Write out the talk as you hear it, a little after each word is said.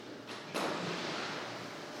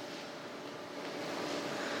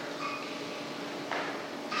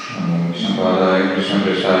Krishnapadaya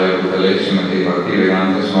Krishnaprasthaya Bhutale Srimati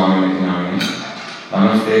Bhaktivedanta Swaminithi Namini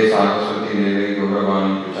Namaste Saraswati Devi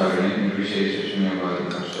Gauravani Pracharine Nirvishesha Shunyavadi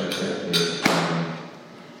Paschatya Devaswami.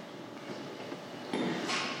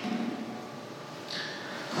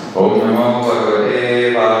 Om Namo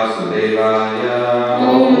Bhagavate Vasudevaya.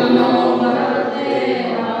 Om Namo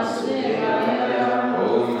Bhagavate Vasudevaya.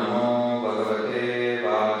 Om Namo Bhagavate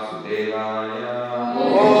Vasudevaya.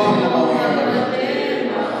 Om Namo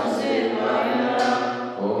Bhagavate Vasudevaya.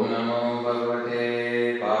 Om Namo Bhagavate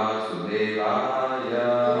Vasudevaya.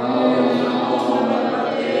 Om Namo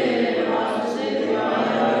Bhagavate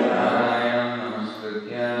Vasudevaya. Narayanam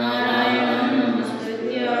Namaskritya. Narayanam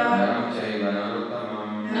Namaskritya. Naram Chaiva Narottamam.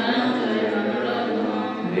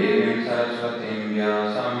 Devim Saraswatim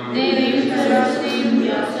Vyasam. Devim Saraswatim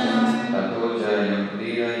Vyasam. Tato Jayam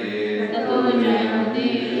Udiraye. Tato Jayam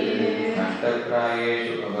Udiraye.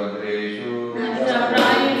 Nashtaprayeshu Abhadreshu.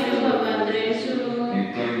 Nashtaprayeshu Abhadreshu.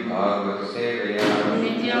 Nityam Bhagavata Sevaya.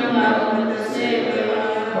 Nityam Bhagavata Sevaya.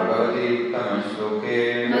 Bhagavati Uttama Shloke.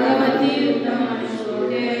 Bhagavati Uttama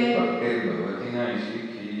Shloke. Bhaktir Bhagavati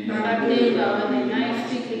Naishtikhi. Bhaktir Bhagavati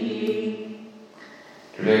Naishtikhi.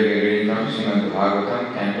 Today we are reading from Srimad Bhagavatam,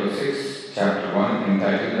 Canto 6, Chapter 1,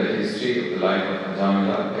 entitled The History of the Life of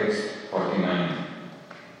Ajamila, text 49.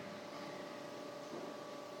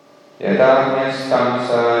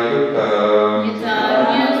 Yadanyastamasa yukta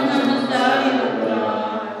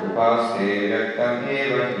upaste yaktam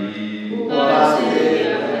evahi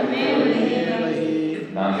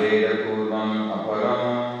naveda purvam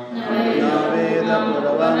aparam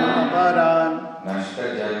nashta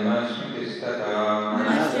janma smritistata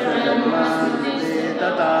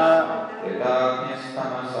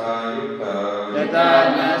yadanyastamasa yukta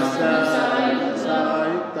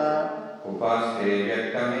upaste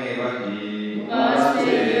yaktam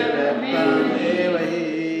evahi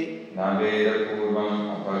naveda purvam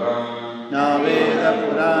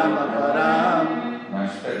aparam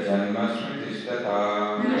nashta janma smritistata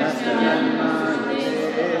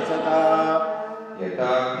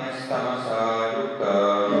yadanyastamasa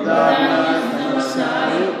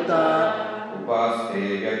yukta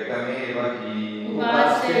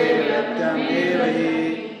upaste yaktam evahi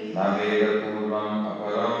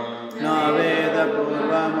naveda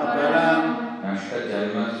purvam aparam nashta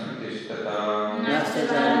janma smritistata.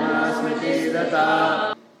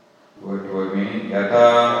 Word to word meaning yata,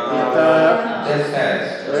 just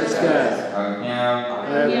as ajna,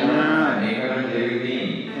 an ignorant living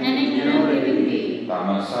being,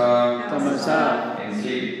 tamasa, in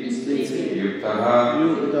sleep, yuktaha,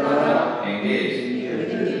 engaged,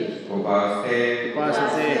 upaste,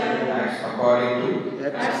 acts according to,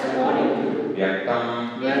 vyaktam,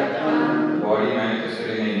 body manifested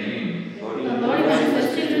in a dream,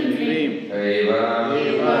 eva,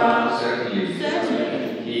 certainly,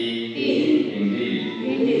 he, indeed,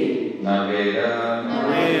 naveda,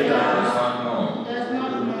 does not know,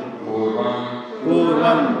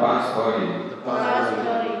 purvam, past body,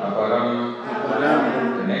 aparam,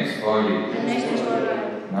 the next body,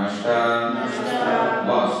 nashta,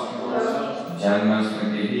 lost, janma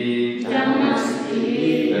smritihi,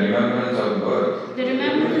 the remembrance of birth,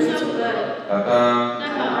 tata,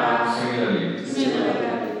 similarly.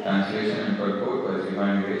 Translation and purport by His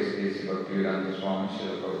Divine Grace, A.C. Bhaktivedanta Swami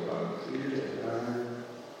Srila Prabhupada.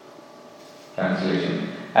 Translation.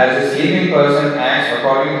 As the sleeping person acts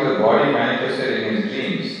according to the body manifested in his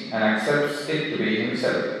dreams and accepts it to be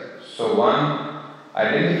himself, so one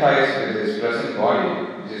identifies with his present body,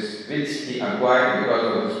 which he acquired because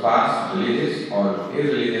of his past religious or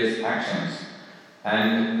irreligious actions,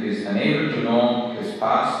 and is unable to know his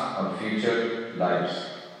past or future lives.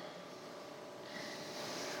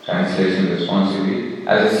 Translation responsibly.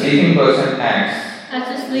 As a sleeping person acts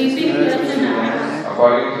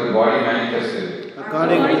according to the body manifested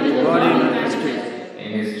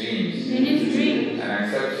in his dreams and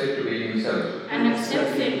accepts it to be himself.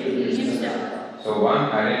 So one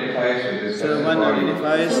identifies with his present body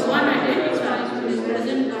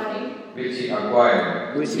which he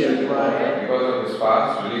acquired because of his past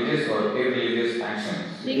religious or irreligious actions.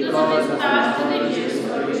 And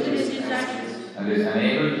is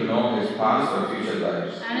unable to know his past or future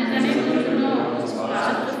lives.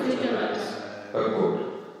 Purport.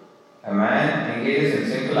 A man engages in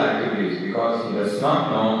sinful activities because he does not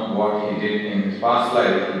know what he did in his past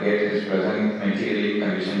life to get his present materially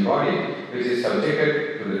conditioned body, which is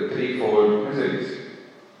subjected to the threefold miseries.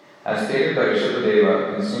 As stated by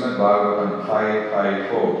Rishabhadeva in Srimad Bhagavatam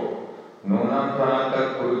 5.5.4, Nunam pranata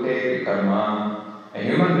kurute vikarma. A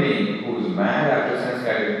human being who is mad after sense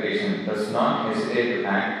gratification does not hesitate to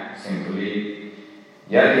act sinfully.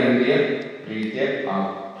 Yat indriya pritya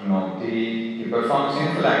apnoti. He performs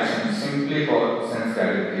sinful actions simply for sense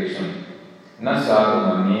gratification. Na sadhu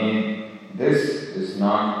manye. This is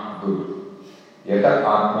not good. Yata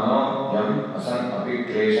atmano yam asan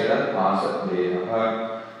apikleshada asat deha.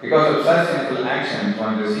 Because of such sinful actions,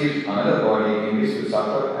 one receives another body in which to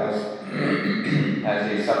suffer as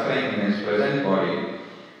he is suffering in his present body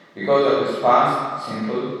because of his past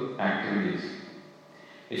sinful activities.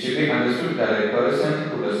 It should be understood that a person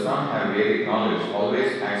who does not have Vedic knowledge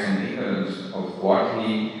always acts in ignorance of what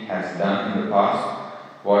he has done in the past,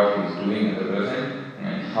 what he is doing in the present,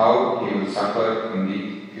 and how he will suffer in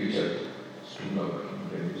the future.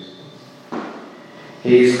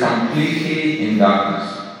 He is completely in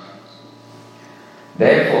darkness.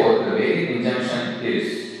 Therefore, the Vedic injunction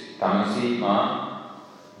is Tamasi Ma,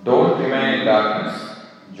 don't remain in darkness,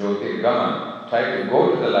 Jyotirgama, try to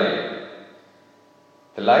go to the light.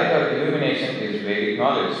 The light of illumination is Vedic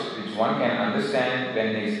knowledge, which one can understand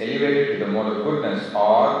when he is elevated to the mode of goodness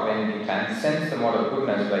or when he transcends the mode of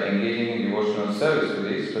goodness by engaging in devotional service to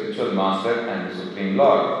the spiritual master and the Supreme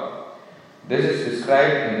Lord. This is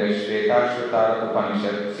described in the Shvetashvatara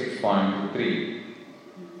Upanishad 6.23.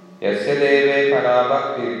 Yasya deve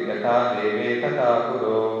parabhakti yatha deve tata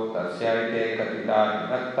guru tasyavite katita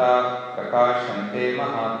vinakta prakashante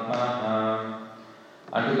mahatmanaha.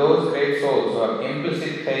 Unto those great souls who have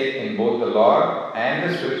implicit faith in both the Lord and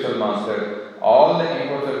the spiritual master, all the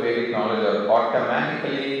imports of Vedic knowledge are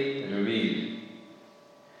automatically revealed.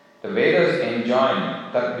 The Vedas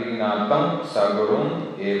enjoin tat vignatam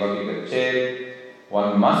sagurum eva vigached.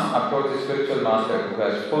 One must approach the spiritual master who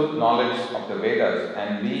has full knowledge of the Vedas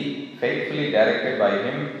and be faithfully directed by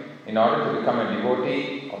him in order to become a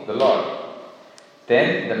devotee of the Lord.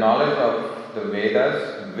 Then the knowledge of the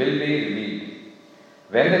Vedas will be revealed.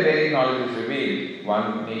 When the Vedic knowledge is revealed,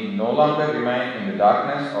 one need no longer remain in the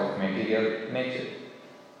darkness of material nature.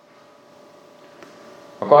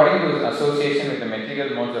 According to his association with the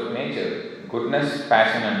material modes of nature, goodness,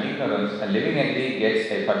 passion and ignorance, a living entity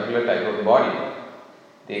gets a particular type of body.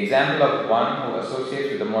 The example of one who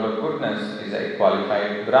associates with the mode of goodness is a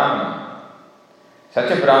qualified Brahmana.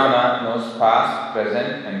 Such a Brahmana knows past,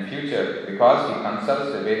 present and future because he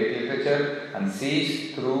consults the Vedic literature and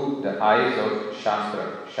sees through the eyes of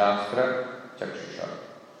Shastra Chakshusha.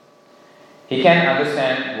 He can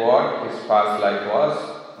understand what his past life was,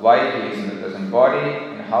 why he is in the present body,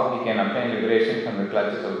 and how he can obtain liberation from the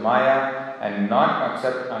clutches of Maya and not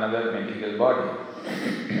accept another material body.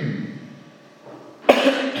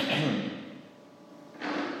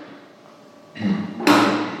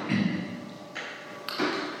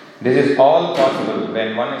 This is all possible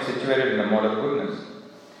when one is situated in the mode of goodness.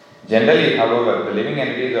 Generally, however, the living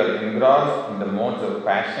entities are engrossed in the modes of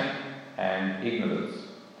passion and ignorance.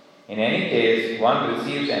 In any case, one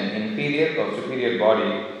receives an inferior or superior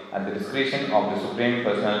body at the discretion of the Supreme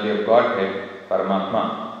Personality of Godhead,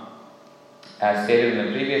 Paramatma. As stated in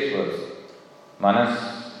the previous verse,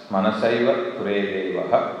 Manasaiva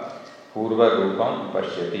Puredevaha Purva Rupam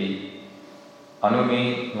Pashyati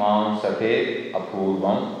Anumi Mam Sate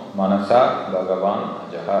Apurvam Manasa Bhagavan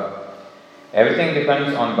Ajaha. Everything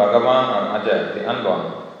depends on Bhagavan or Aja, the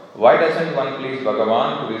unborn. Why doesn't one please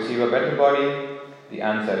Bhagavan to receive a better body? The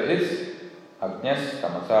answer is Ajñas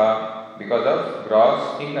Tamasa, because of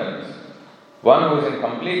gross ignorance. One who is in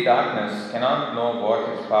complete darkness cannot know what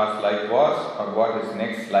his past life was or what his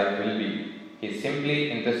next life will be. He is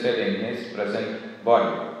simply interested in his present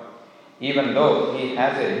body. Even though he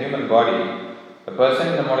has a human body, the person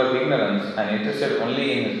in the mode of ignorance and interested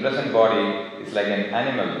only in his present body is like an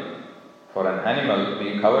animal. For an animal,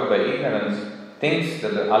 being covered by ignorance, thinks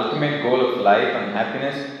that the ultimate goal of life and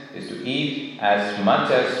happiness is to eat as much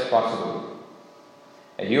as possible.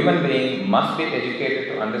 A human being must be educated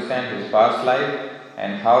to understand his past life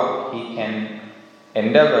and how he can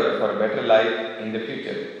endeavor for a better life in the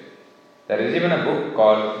future. There is even a book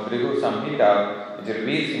called Brihu Samhita which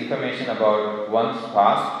reveals information about one's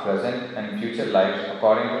past, present and future lives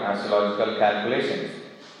according to astrological calculations.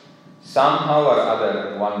 Somehow or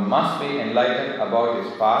other, one must be enlightened about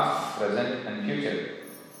his past, present and future.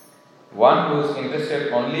 One who is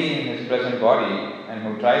interested only in his present body and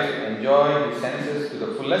who tries to enjoy his senses to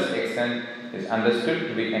the fullest extent is understood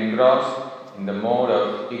to be engrossed in the mode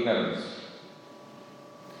of ignorance.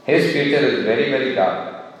 His future is very, very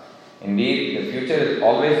dark. Indeed, the future is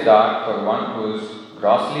always dark for one who is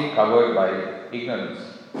grossly covered by ignorance.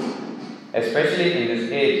 Especially in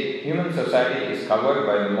this age, human society is covered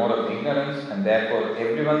by the mode of ignorance and therefore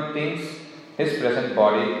everyone thinks his present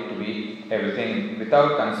body to be everything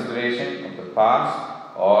without consideration of the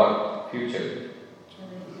past or future.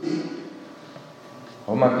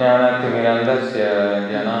 Om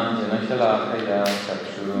Ajnana-timirandasya Jnananjana-shalakaya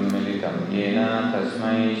Chakshurunmilitam Yena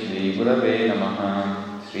Tasmai Shri Gurave Namaha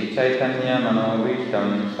Sri Chaitanya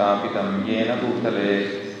Manovistam Sthapitam Yena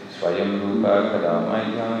Bhutale Swayam Rupa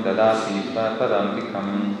Kadamahyam Dadasi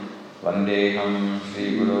Svapadantikam Vandeham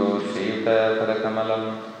Shri Guru Shri Yuta Padakamalam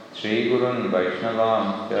Shri Gurun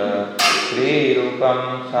Vaishnavamsya Shri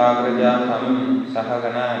Rupam Sagrajatam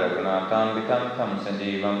Sahagana Raghunatambitam Tam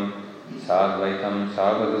Sanjeevam Sadvaitam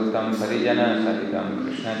Savadutam Parijana Sahitam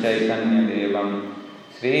Krishna Chaitanya Devam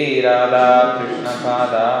Sri Radha Krishna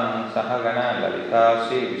Padam Sahagana Lalita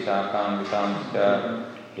Sri Visakhambitamscha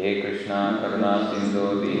He Krishna Karuna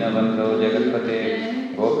Sindhu Dinabandho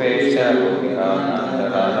Jagatpate Gopesha Gopika Nanda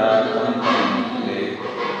Radha Kamantamute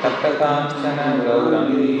Saptakanchana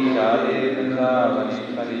Gaurangi Radhe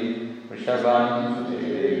Vrindavaneshwari Vrishabhanusuti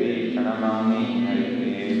Devi Pranamami Harike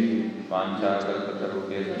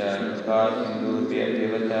Vanchakalpatarubhyascha Kripa Sindhubhya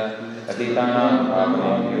Devacha Patitanam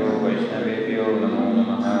Pavanebhyo Vaishnavebhyo Namo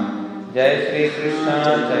Namaha Jai Shri Krishna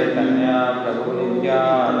Chaitanya Prabhu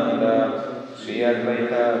Nityananda Shri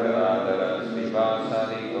Advaita Gadadhara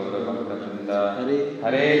Srivasadi Gaurabhakta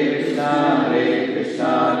Hare Krishna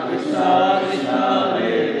Krishna Krishna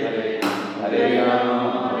Hare Hare Hare Rama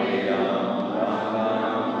Hare Rama Rama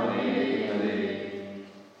Rama Hare Hare.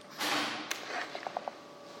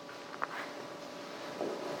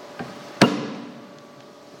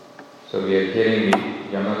 So we are hearing the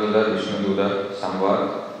Yamaduta-Vishnuduta Samvad,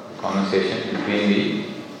 conversation between the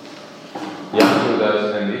Yamadutas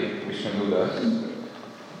and the Vishnudutas.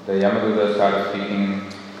 The Yamadutas started speaking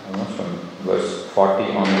almost from verse 40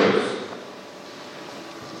 onwards.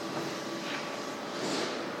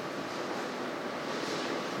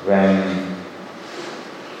 When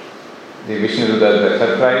the Vishnudutas were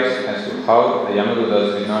surprised as to how the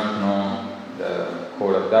Yamadutas did not know the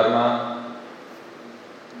code of Dharma,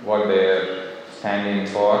 what they are standing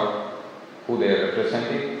for, who they are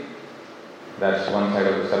representing. That's one side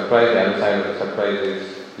of the surprise. The other side of the surprise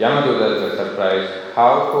is Yamadutas were surprised.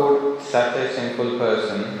 How could such a sinful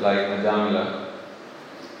person like Ajamila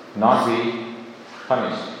not be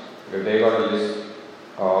punished? Because they got a list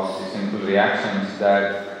of the sinful reactions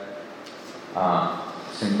that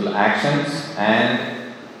sinful actions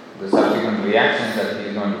and the subsequent reactions that he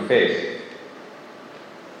is going to face.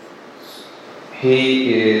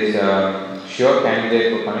 He is a sure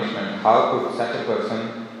candidate for punishment. How could such a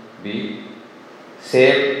person be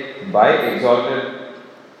saved by exalted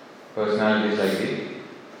personalities like the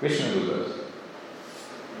Vishnudutas?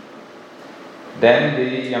 Then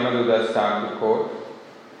the Yamadutas start to quote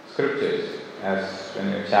scriptures as when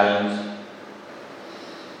you're challenged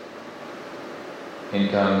in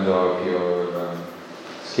terms of your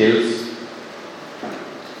skills.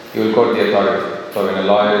 You will quote the authority. So when a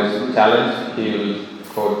lawyer is challenged, he will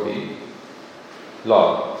quote the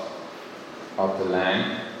law of the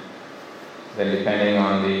land. Then depending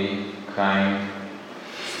on the crime,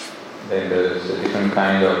 then there is a different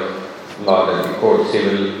kind of law that we quote,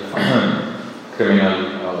 civil,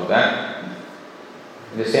 criminal, all of that.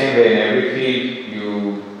 In the same way, in every field,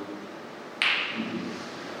 you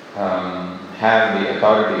have the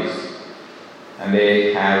authorities and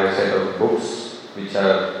they have a set of books which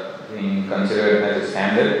are being considered as a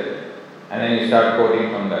standard, and then you start quoting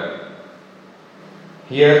from that.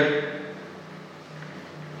 Here,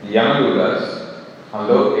 Yamadutas,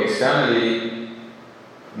 although externally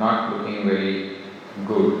not looking very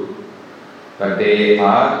good, but they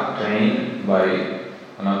are trained by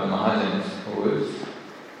one of the Mahajans who is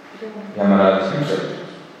Yamaraj himself.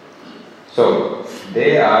 So,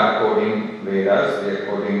 they are quoting Vedas, they are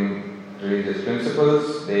quoting religious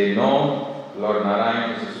principles, they know Lord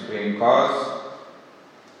Narayan is the supreme cause,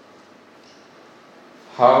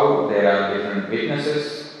 how there are different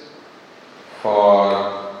witnesses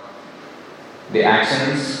for the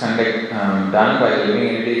actions done by the living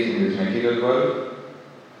entities in this material world.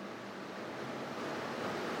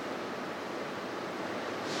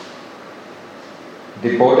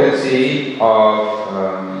 The potency of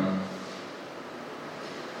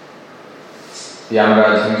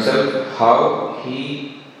Yamaraj himself, how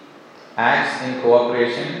he acts in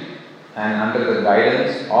cooperation and under the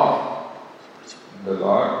guidance of the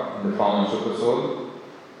Lord in the form of Super Soul.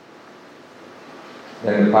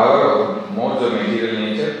 Then the power of modes of material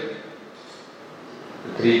nature,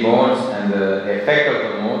 the three modes and the effect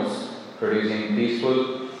of the modes producing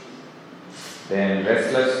peaceful, then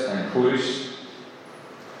restless and foolish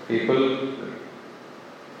people,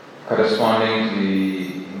 corresponding to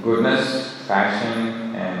the goodness,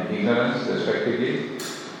 passion and ignorance respectively.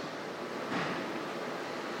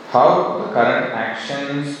 how the current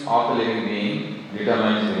actions of a living being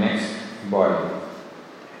determines the next body.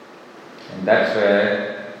 And that's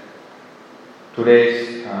where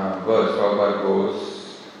today's verse, Prabhupada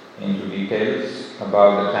goes into details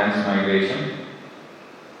about the transmigration.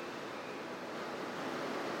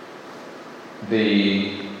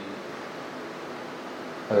 The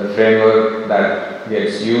framework that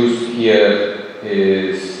gets used here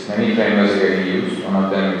is, many frameworks are getting used. One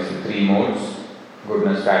of them is the three modes: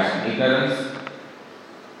 goodness, passion, ignorance.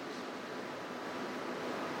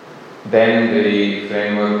 Then the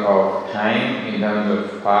framework of time in terms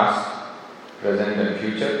of past, present and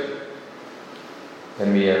future.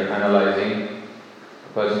 Then we are analyzing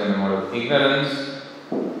the person in the mode of ignorance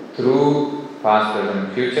through past,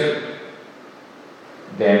 present, future.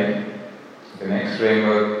 Then the next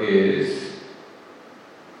framework is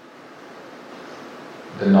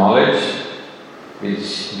the knowledge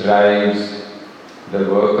which drives the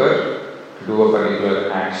worker to do a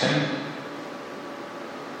particular action.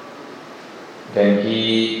 Then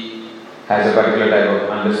he has a particular type of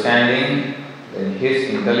understanding. Then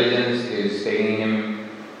his intelligence is taking him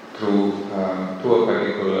through to a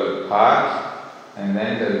particular path, and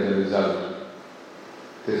then there is a result.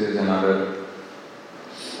 This is another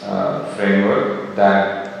framework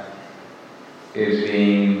that is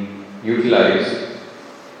being utilized.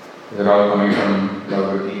 They're all coming from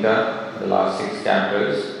Bhagavad Gita, the last 6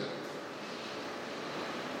 chapters.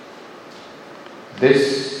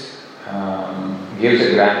 This gives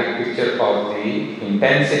a graphic picture of the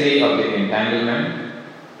intensity of the entanglement.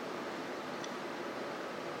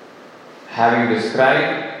 Having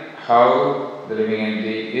described how the living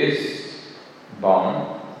entity is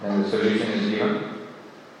born, then the solution is given.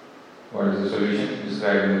 What is the solution?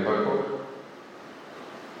 Described in the purport.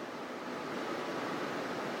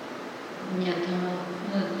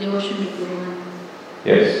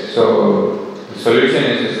 Yes, so the solution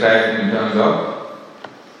is described in terms of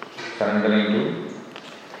surrendering to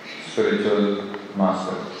spiritual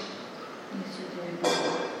master.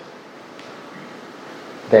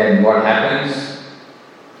 Then what happens?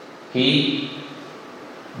 He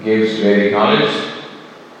gives Vedic knowledge,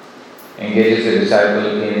 engages the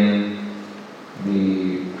disciple in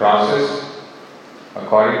the process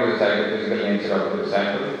according to the psychophysical nature of the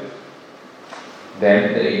disciple.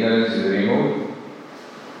 Then the ignorance is removed,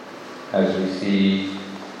 as we see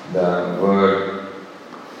the word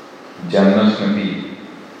Janmasmriti.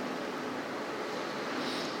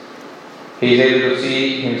 He is able to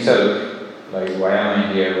see himself, like, why am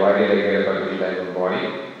I here? Why did I get a particular type of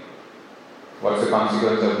body? What's the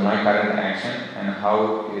consequence of my current action, and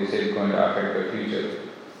how is it going to affect the future?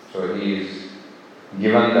 So he is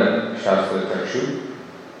given that Shastra Chakshu,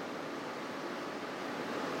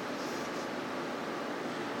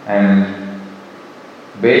 and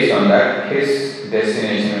based on that, his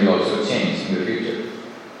destination will also change in the future.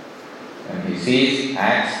 And he sees,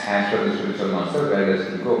 acts as per the spiritual master, where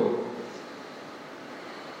does he go?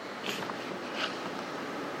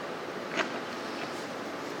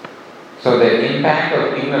 So the impact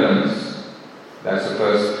of ignorance, that's the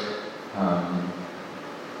first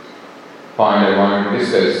point I wanted to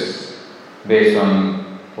discuss based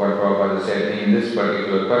on what Prabhupada said in this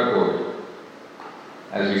particular purport.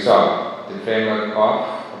 As we saw, the framework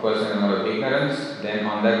of a person in the mode of ignorance, then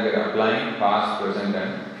on that we are applying past, present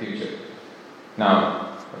and future.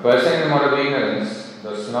 Now, a person in the mode of ignorance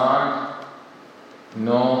does not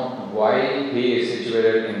know why he is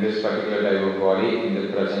situated in this particular type of body in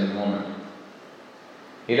the present moment.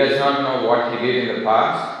 He does not know what he did in the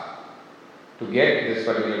past to get this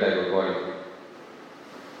particular type of body.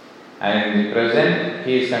 And in the present,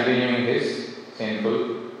 he is continuing his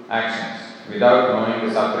sinful actions without knowing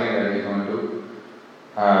the suffering that he is going to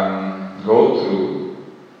go through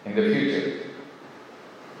in the future.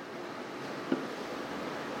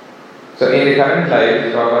 So in the current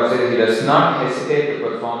life, Prabhupada says he does not hesitate to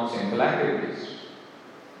perform sinful activities.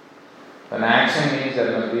 An action means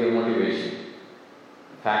there must be a motivation.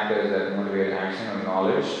 Factors that motivate action are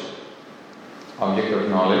knowledge, object of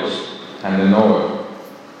knowledge, and the knower.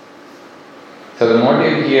 So the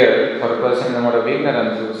motive here for a person in the mode of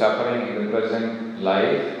ignorance who is suffering in the present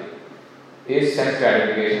life is sense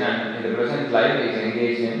gratification, and in the present life he is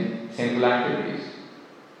engaged in sinful activities.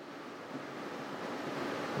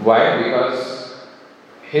 Why? Because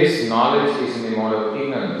his knowledge is in the mode of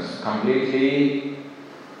ignorance, completely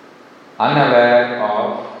unaware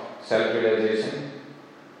of self-realization.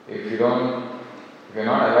 If you're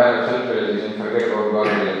not aware of self-realization, forget about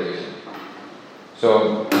God-realization.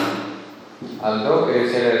 So, although it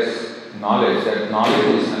is said as knowledge, that knowledge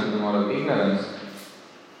is in the mode of ignorance,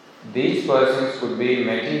 these persons could be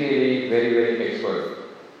materially very, very expert.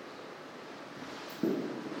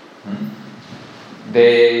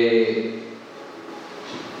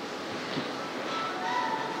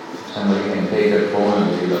 Somebody can take that phone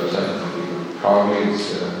and read outside from people. Probably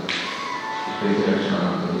it's redirection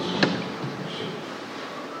on the instrument.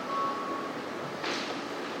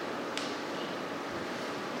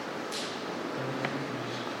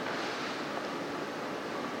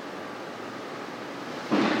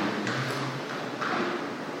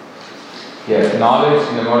 Yes, knowledge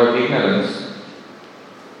in the mode of ignorance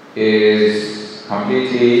is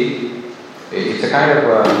completely, it's a kind of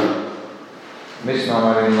a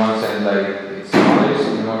misnomer in one sense, like it's knowledge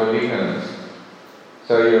in the mode of ignorance.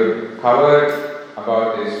 So you're covered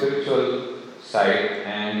about the spiritual side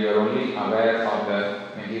and you're only aware of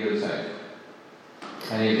the material side.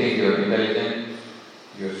 And you think you're intelligent,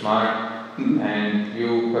 you're smart, and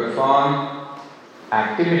you perform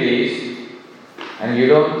activities and you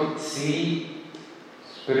don't see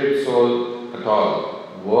spirit, soul at all.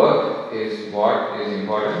 Work is what is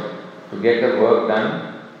important. To get the work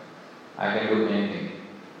done, I can do anything.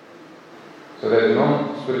 So there is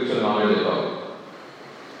no spiritual knowledge at all.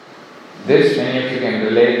 This many of you can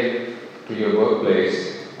relate to your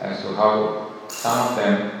workplace as to how some of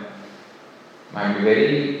them might be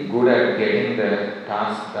very good at getting the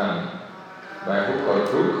task done by hook or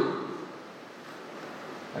crook.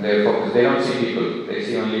 And they focus. They don't see people. They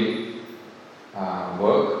see only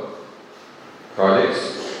work,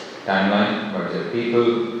 projects, timeline, budget. People,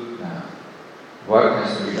 work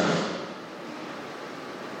has to be done.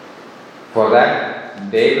 For that,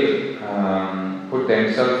 they will put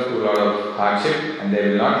themselves to a lot of hardship and they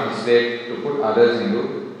will not hesitate to put others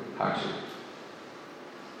into hardship.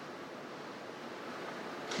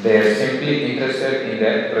 They are simply interested in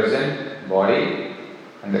their present body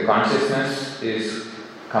and the consciousness is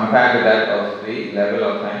compared to that of the level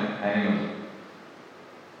of an animal.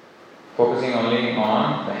 Focusing only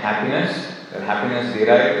on the happiness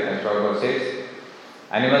derived, as Prabhupada says,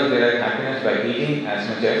 animals derive happiness by eating as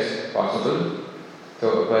much as possible.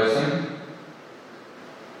 So a person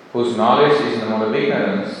whose knowledge is in the mode of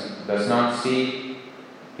ignorance does not see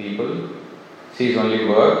people, sees only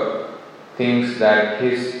work, thinks that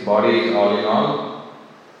his body is all in all.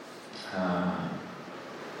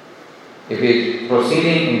 If he is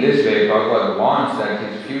proceeding in this way, Prabhupada warns that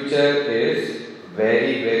his future is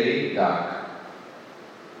very, very dark.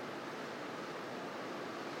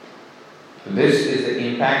 This is the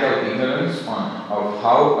impact of ignorance of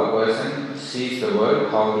how a person sees the world,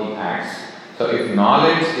 how he acts. So if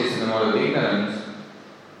knowledge is in the mode of ignorance,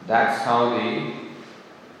 that's how the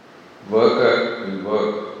worker will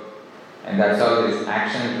work. And that's how his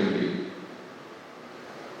actions will be.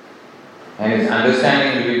 And his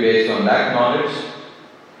understanding will be based on that knowledge,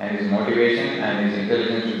 and his motivation and his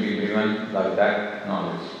intelligence will be driven by that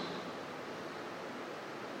knowledge.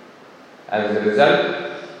 As a result,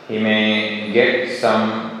 he may get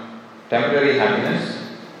some temporary happiness,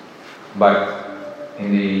 but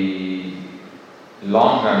in the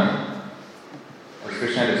long run, as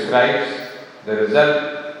Krishna describes, the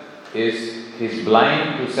result is he is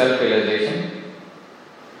blind to self-realization.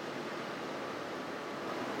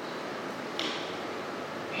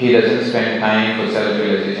 He doesn't spend time for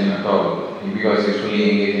self-realization at all because he's fully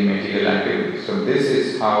engaged in material activities. So this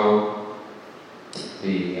is how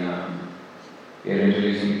we are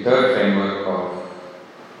introducing the third framework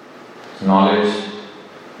of knowledge,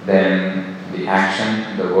 then the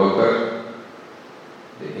action, the worker,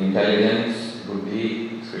 the intelligence,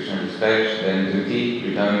 buddhi, as Krishna describes, then dhruti,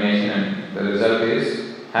 determination, and the result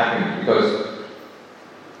is happiness. Because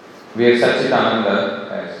we are Satchitananda,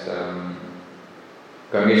 as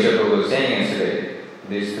Gangeshwar Prabhu was saying yesterday,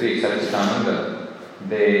 these three, Satchitananda,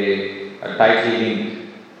 they are tightly linked.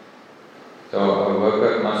 So a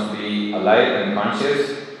worker must be alive and conscious,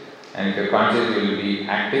 and if you're conscious, you will be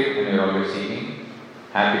active and you're always seeking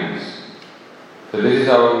happiness. So this is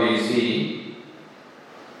how we see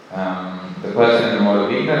the person in the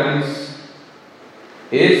mode of ignorance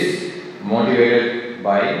is motivated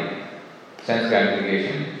by sense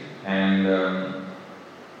gratification, and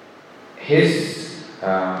his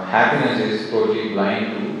happiness is totally blind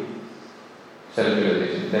to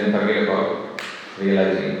self-realization. Then forget about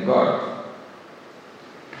realizing God.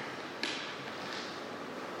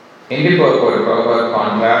 In the purport, Prabhupada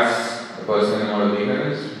contrasts a person in the mode of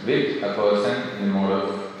ignorance with a person in the mode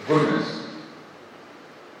of goodness.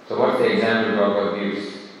 So what's the example Prabhupada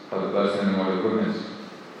gives for the person in the mode of goodness?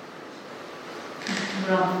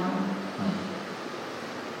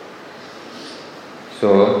 So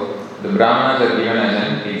the Brahmanas are given as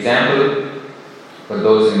an example for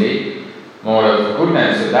those in the mode of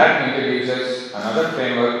goodness. So that introduces another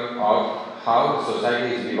framework of how the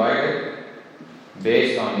society is divided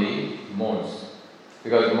based on the modes.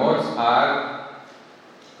 Because modes are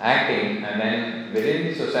acting, and then within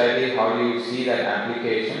the society, how do you see that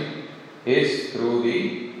application is through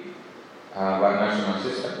the Varnashrama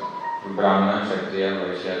system, through Brahmana, Kshatriya,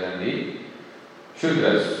 Vaishya, and the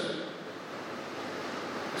Shudras.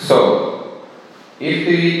 So, if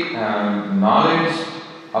the knowledge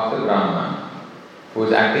of the Brahmana, who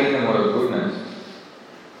is acting in the mode of goodness,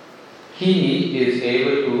 he is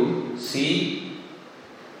able to see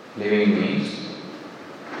living beings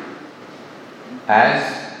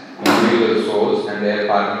as individual souls and they are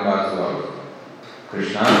part and parcel of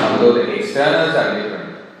Krishna, although the externals are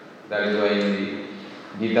different. That is why in the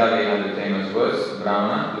Gita we have the famous verse,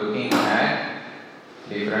 Brahmana looking at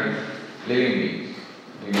different living beings.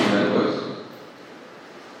 Do you know that verse?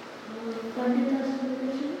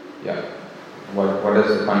 Yeah. What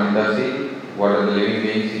does the Pandita see? What are the living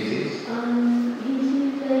beings he sees? He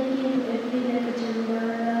sees like a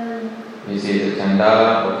Chandala. He sees a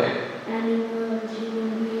Chandala, okay. Animals,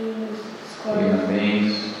 human beings, scholar. Human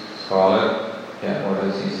beings, scholar. Yeah, what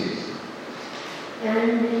else he sees? And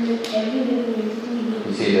in every living entity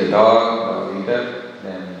he sees a dog eater,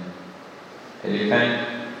 then elephant.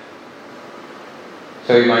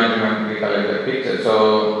 So you might remember, we collect a picture. So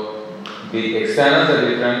the externals are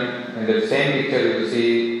different. In the same picture you will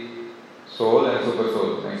see soul and super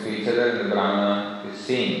soul next to each other. The Brahmana is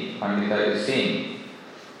seeing, Pandita is seeing.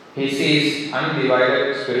 He sees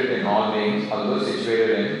undivided spirit in all beings, although situated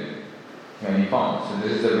in many forms. So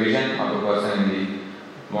this is the vision of a person in the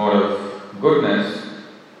mode of goodness.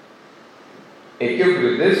 Equipped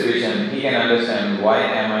with this vision, he can understand why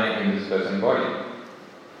am I in this present body.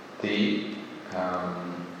 The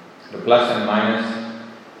plus and minus,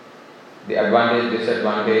 the advantage,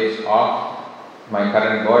 disadvantage of my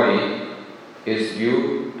current body is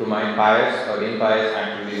due to my pious or impious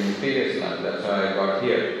activity in the previous life. That's why I got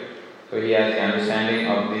here. So he has the understanding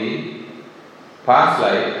of the past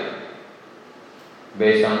life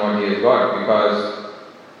based on what he has got, because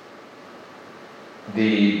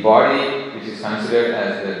the body, which is considered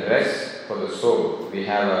as the dress for the soul, we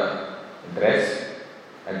have a dress,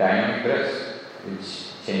 a dynamic dress,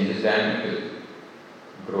 which changes dynamically,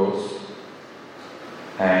 grows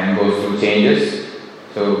and goes through changes.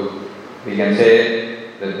 So we can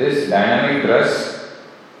say that this dynamic dress,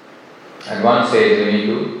 at one stage we need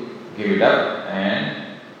to give it up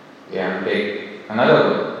and we have to take another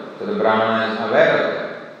one. So the Brahmana is aware of that.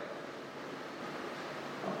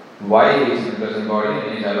 Why he is in the present body,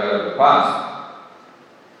 and he is aware of the past.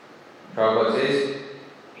 Prabhupada says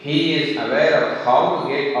he is aware of how to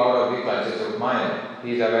get out of the clutches of Maya.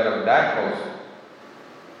 He is aware of that also.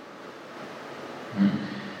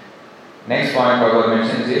 Next point Prabhupada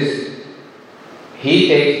mentions is he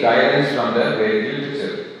takes guidance from the Vedic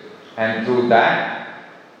literature, and through that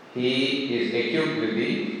he is equipped with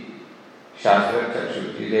the Shastra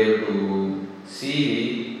Chakshu. He is able to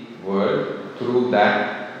see the world through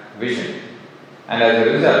that vision, and as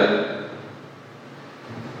a result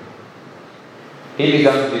he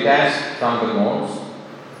becomes detached from the modes.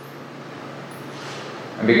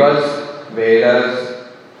 And because Vedas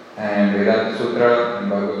and Vedanta Sutra and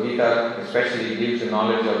Bhagavad Gita especially gives the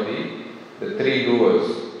knowledge of the three doers.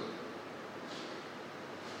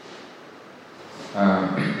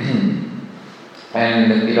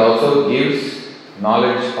 And it also gives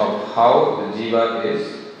knowledge of how the jiva is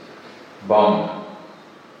bound.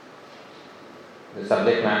 The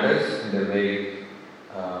subject matters in the Vedic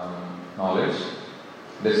knowledge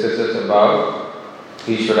discusses about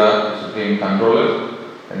Ishvara, Supreme Controller,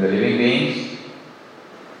 and the living beings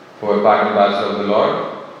who are part and parcel of the Lord,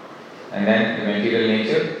 and then the material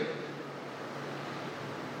nature.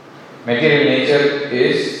 Material nature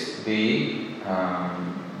is the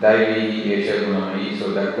Daivi, Yesha, Gunamayi.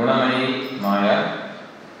 So that Gunamayi, Maya,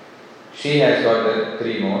 she has got the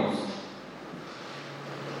three modes.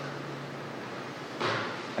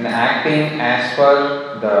 And acting as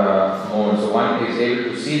per the modes. So one is able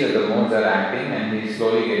to see that the modes are acting and he is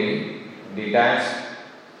slowly getting detached.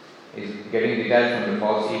 Is getting detached from the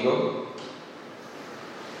false ego.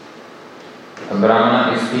 A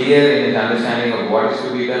Brahmana is clear in his understanding of what is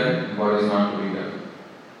to be done and what is not to be done.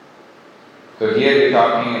 So here we are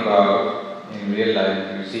talking about, in real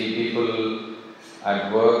life, you see people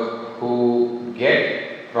at work who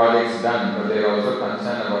get projects done, but they are also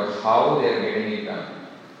concerned about how they are getting it done.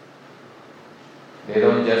 They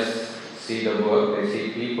don't just see the work, they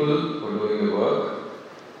see people who are doing the work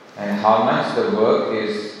and how much the work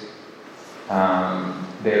is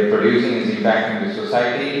they're producing is impacting the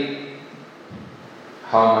society,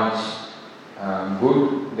 how much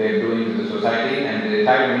good they're doing to the society, and they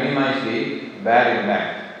try to minimize the bad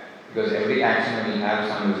impact, because every action will have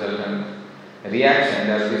some resultant reaction.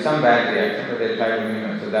 There will be some bad reaction, but they try to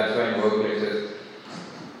minimize. So that's why in workplaces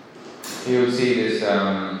you will see this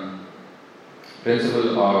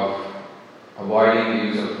principle of avoiding the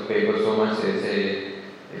use of paper so much. They say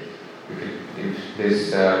if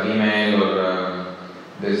this email or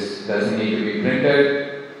this doesn't need to be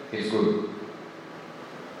printed, it's good.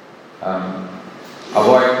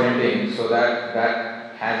 Avoid printing, so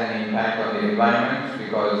that has an impact on the environment,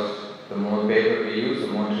 because the more paper we use, the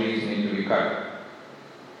more trees need to be cut.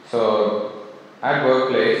 So at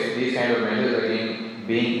workplace, these kind of measures are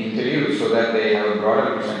being introduced so that they have a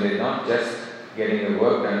broader vision. They're not just getting the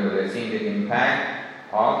work done, but they're seeing the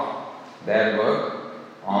impact of their work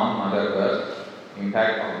on Mother Earth,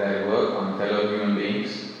 impact of their work on fellow human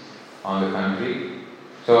beings, on the country.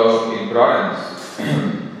 So it broadens.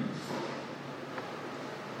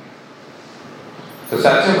 So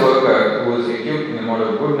such a worker who is equipped in the mode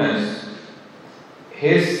of goodness,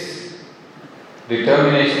 his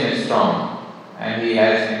determination is strong and he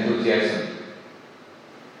has enthusiasm.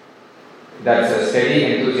 That's a steady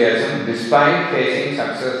enthusiasm despite facing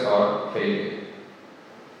success or failure.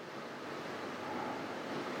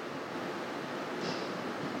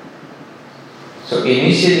 So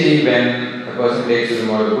initially when a person takes to the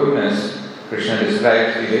mode of goodness, Krishna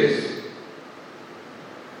describes it as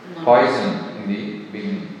poison in the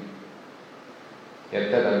beginning.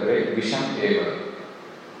 Yattad agre visham eva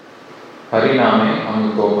pariname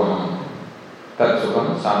amutopamam tat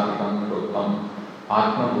sukham satvikam proktam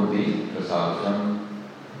atma buddhi prasadam.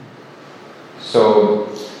 So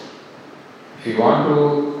if you want to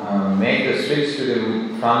make the switch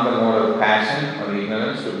from the mode of passion or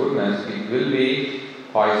ignorance to goodness, it will be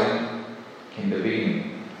poison in the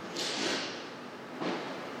beginning.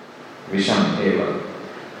 Visham eva.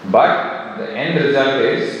 But the end result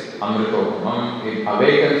is amritopamam. It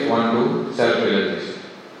awakens one to self-realization.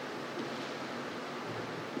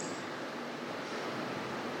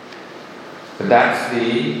 So that's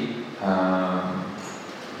the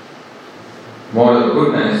mode of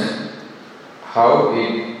goodness, how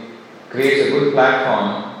it creates a good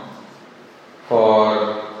platform for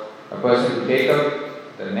a person to take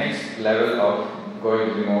up the next level of going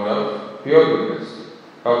to the mode of pure goodness.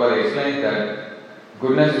 Prabhupada explained that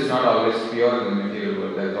goodness is not always pure in the material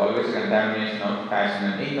world. There is always a contamination of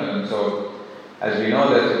passion and ignorance. So, as we know,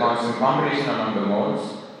 there is a constant competition among the modes.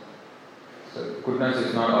 So, goodness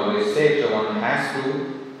is not always safe, so one has to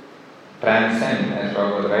transcend, as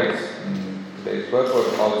Prabhupada writes in today's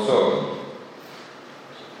purport also,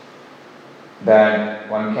 that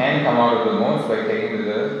one can come out of the modes by taking to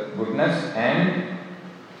the goodness and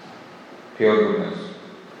pure goodness.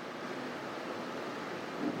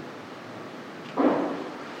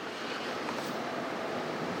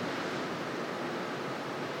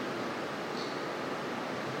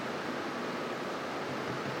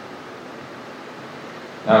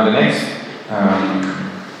 Now the next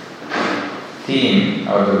theme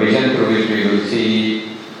or the vision through which we will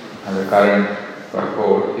see the current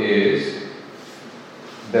purport is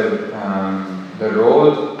the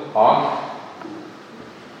role of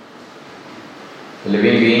the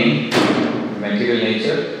living being, material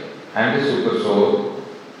nature and the super soul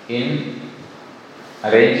in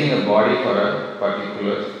arranging a body for a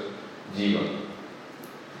particular jiva.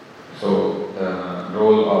 So the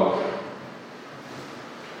role of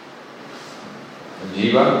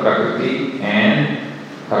Jiva, Prakriti and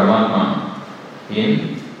Paramatma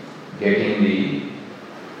in getting a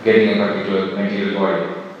particular material body.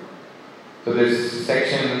 So this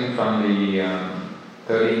section from the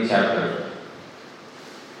 13th chapter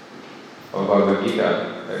of Bhagavad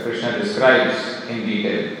Gita, Krishna describes in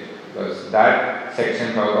detail, because that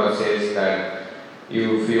section Prabhupada says that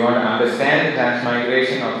if you want to understand the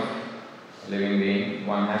transmigration of a living being,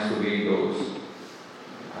 one has to read those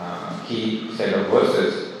key set of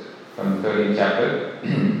verses from the 13th chapter,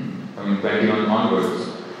 from 21 onwards,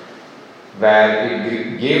 where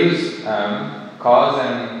it gives cause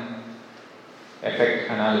and effect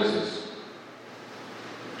analysis.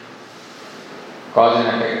 Cause and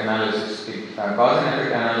effect analysis. Cause and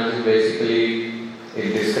effect analysis basically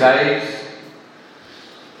it describes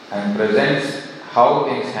and presents how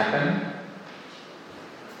things happen,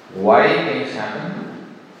 why things happen,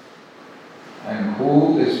 and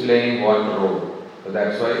who is playing what role. So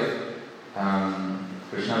that's why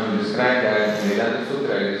Krishna will describe that in Vedanta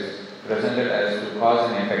Sutra is presented as to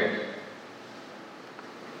cause and effect.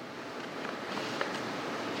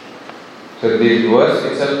 So this verse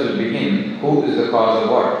itself will begin, who is the cause of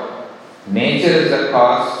what? Nature is the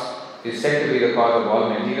cause, is said to be the cause of all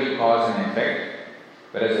material cause and effect,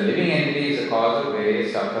 whereas the living entity is the cause of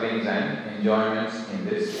various sufferings and enjoyments in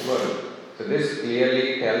this world. So this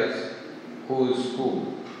clearly tells who is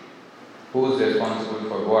who is responsible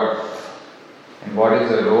for what, and what is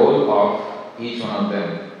the role of each one of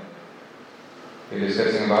them. We are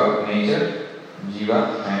discussing about nature,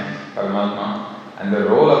 Jiva and Paramatma, and the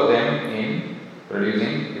role of them in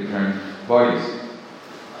producing different bodies.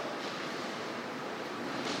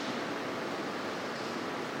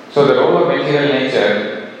 So the role of material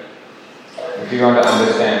nature, if you want to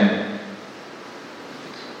understand,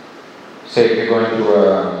 say if you're going to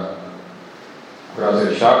a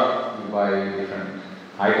grocery shop, you buy different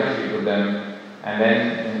items, you put them, and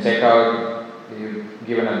then in checkout, you're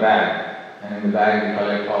given a bag, and in the bag you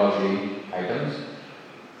collect all of the items.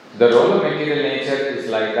 The role of material nature is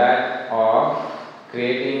like that of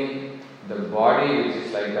creating the body, which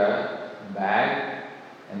is like a bag,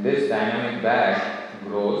 and this dynamic bag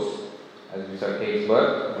grows, as we said, takes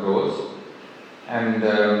birth, grows, and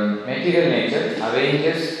material nature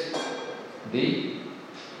arranges the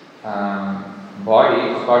body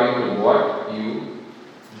according to what you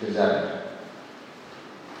desire.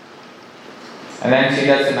 And then see,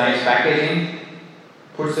 that's a nice packaging,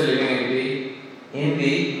 puts the living entity in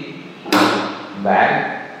the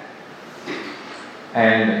bag,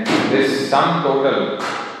 and this sum total,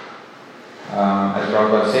 as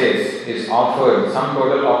Prabhupada says, is offered, sum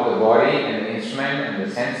total of the body and the instrument and the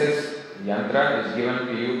senses, yantra, is given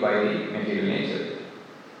to you by the material nature.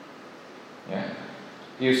 Yeah.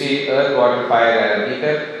 You see earth, water, fire, air,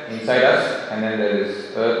 ether inside us, and then there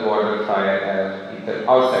is earth, water, fire, air, ether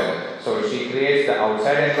outside us. So she creates the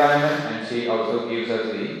outside environment, and she also gives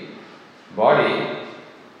us the body.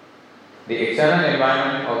 The external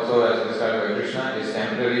environment also, as described by Krishna, is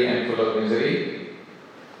temporary and full of misery.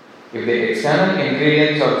 If the external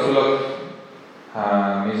ingredients are full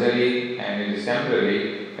of misery and it is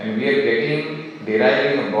temporary, then we are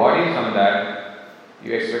deriving a body from that,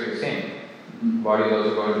 you expect the same. Body is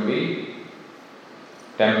also going to be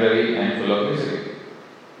temporary and full of misery.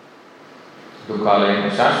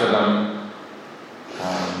 Dukhalayana Shashvatam,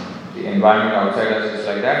 the environment outside us is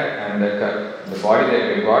like that, and the body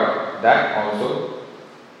that we got, that also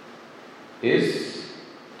is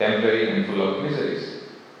temporary and full of miseries.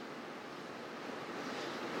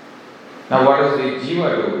 Now, what does the Jiva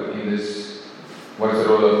do in this? What is the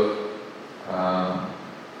role of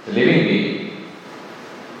the living being?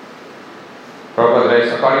 Prabhupada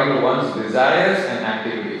writes, according to one's desires and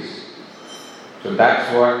activities. So that's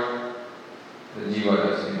what the Jiva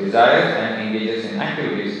does. It desires and engages in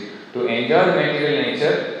activities. To enjoy the material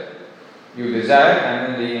nature, you desire,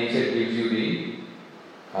 and then the nature gives you the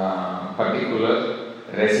particular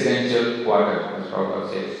residential quarter, as Prabhupada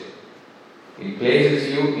says. It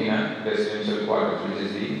places you in a residential quarter, which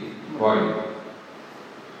is the body.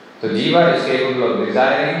 So Jiva is capable of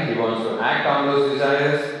desiring, he wants to act on those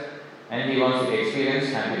desires, and he wants to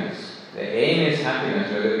experience happiness. The aim is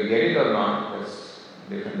happiness, whether we get it or not, that's a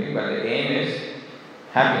different thing, but the aim is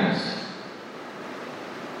happiness.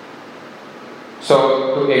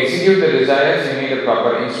 So, to execute the desires, you need a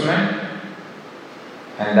proper instrument,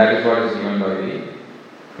 and that is what is given by the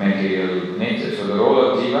material nature. So, the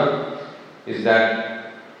role of Jiva is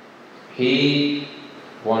that he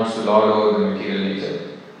wants to lord over the material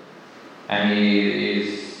nature, and he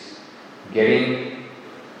is getting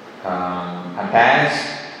attached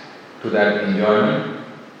to that enjoyment,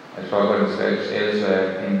 as Prabhupada describes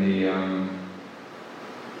elsewhere in the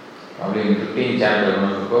probably in the 15th chapter of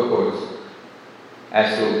one of the purports,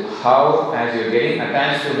 as to how, as you are getting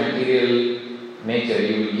attached to material nature,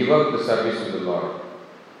 you will give up the service to the Lord.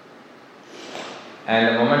 And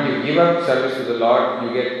the moment you give up service to the Lord,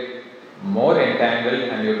 you get more entangled,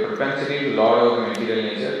 and your propensity to lord over material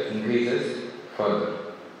nature increases further.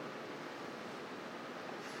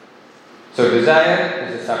 So desire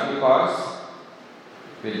is a subtle cause,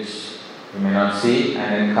 which you may not see,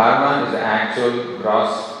 and then karma is the actual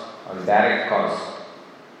gross or direct cause.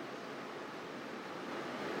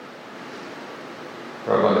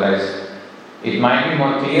 Prabhupada writes, it might be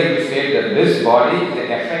more clear to state that this body is the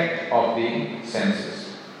effect of the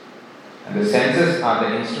senses, and the senses are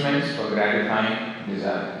the instruments for gratifying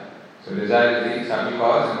desire. So desire is the subtle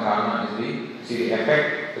cause, and karma is the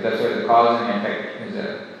effect. So that's why the cause and effect is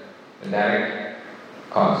the direct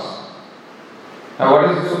cause. Now, what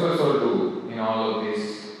does the super soul do in all of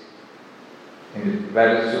this?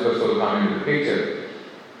 Where does the super soul come into the picture?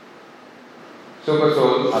 Super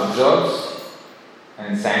soul observes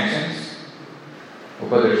and sanctions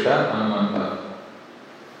Upadrishta Anumanta.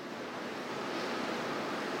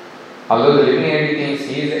 Although the living entity thinks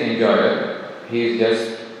he is the enjoyer, he is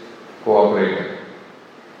just cooperator.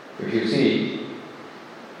 If you see,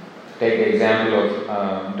 take the example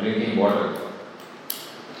of drinking water.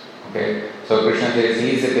 Okay, so Krishna says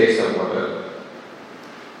he is the taste of water.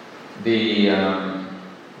 The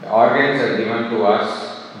organs are given to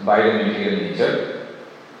us by the material nature,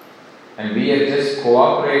 and we are just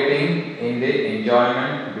cooperating in the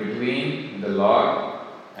enjoyment between the Lord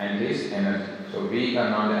and His energy. So we are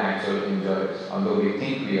not the actual enjoyers, although we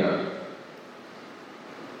think we are.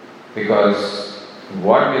 Because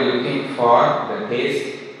what we are looking for, the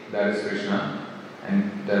taste, that is Krishna,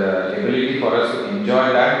 and the ability for us to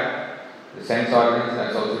enjoy that, the sense organs,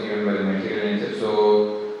 that's also given by the material nature.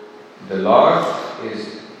 So the Lord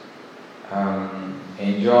is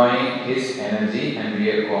enjoying His energy and we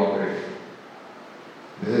are cooperating.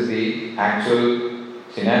 This is the actual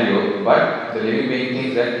scenario, but the living being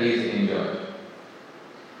thinks that he is enjoyed.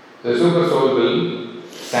 The super soul will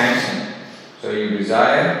sanction. So you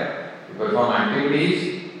desire, you perform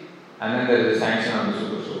activities, and then there is a sanction of the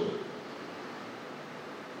super soul.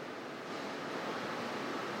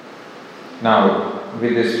 Now,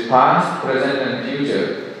 with this past, present and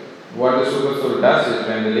future, what the super soul does is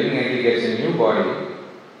when the living entity gets a new body,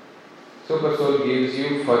 super soul gives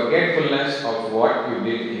you forgetfulness of what you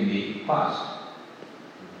did in the past.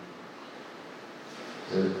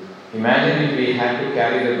 So imagine if we had to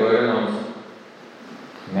carry the burden of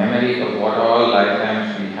memory of what all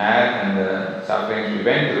lifetimes we had and the sufferings we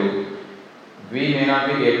went through, we may not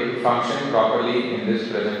be able to function properly in this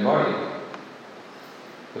present body.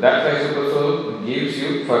 So that's why super soul gives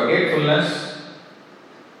you forgetfulness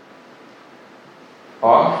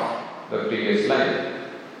of the previous life.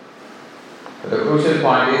 But the crucial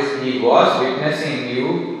point is, he was witnessing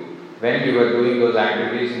you when you were doing those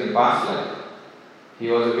activities in the past life. He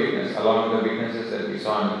was a witness, along with the witnesses that we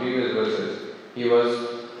saw in the previous verses. He was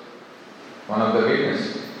one of the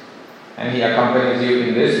witnesses. And he accompanies you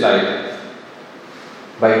in this life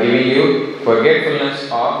by giving you forgetfulness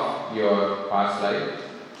of your past life.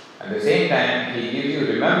 At the same time, he gives you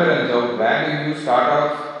remembrance of where you start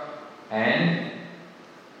off and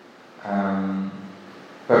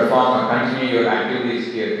perform or continue your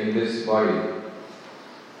activities here in this body.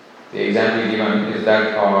 The example given is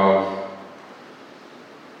that of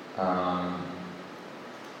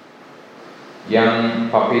young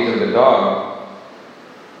puppies of the dog.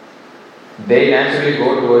 They naturally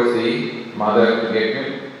go towards the mother to get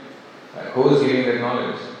milk. Who is giving that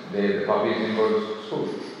knowledge? The puppies didn't go to school.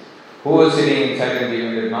 Who is sitting inside and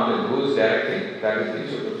giving that knowledge? Who is directing? That is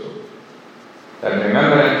the super soul. That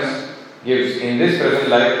remembrance gives in this present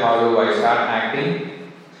life, how do I start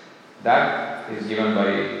acting? That is given by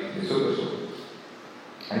the super soul.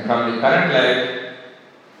 And from the current life,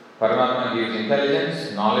 Paramatma gives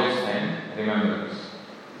intelligence, knowledge and remembrance.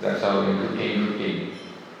 That's how in 15:15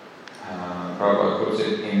 Prabhupada puts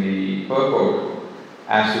it in the purport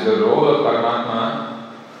as to the role of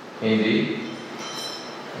Paramatma in the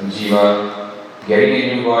Jiva getting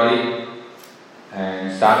a new body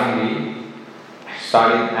and starting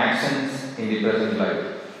actions in the present life.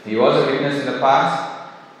 He was a witness in the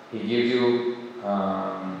past. He gives you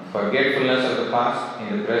forgetfulness of the past.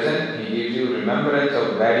 In the present, he gives you remembrance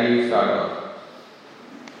of where you start off.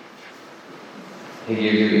 He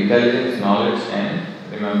gives you intelligence, knowledge and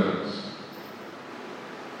remembrance.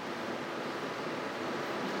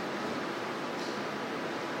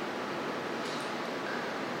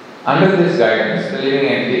 Under this guidance, the living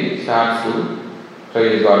entity starts to, so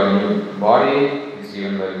he's got a new body, he's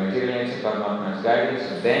given by the material nature, Paramatma's guidance,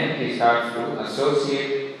 and then he starts to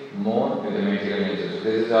associate more with the material nature. So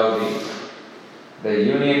this is how the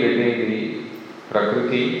union between the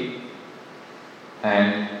Prakriti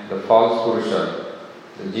and the false Purusha,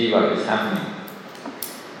 the Jiva, is happening.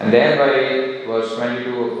 And thereby, verse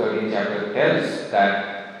 22 of 13th chapter tells that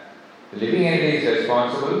the living entity is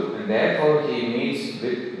responsible and therefore he meets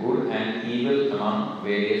with good and evil among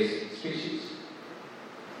various species.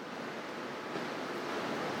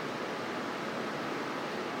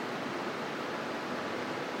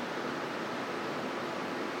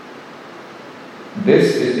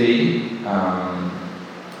 This is the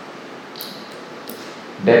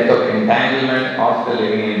depth of entanglement of the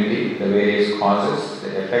living entity, the various causes,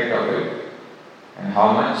 the effect of it, and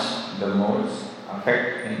how much the modes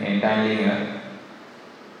affect in entangling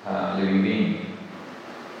a living being.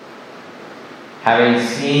 Having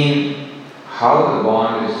seen how the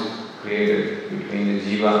bond is created between the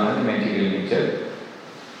Jiva and the material nature,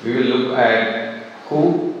 we will look at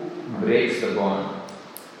who breaks the bond.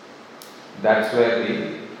 That's where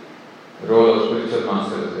the role of spiritual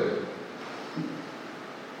master is there.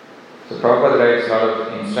 So Prabhupada writes a lot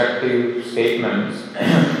of instructive statements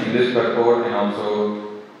in this purport and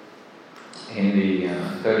also in the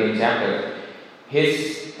 13th chapter.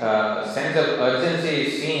 His sense of urgency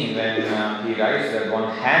is seen when he writes that one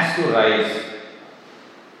has to rise,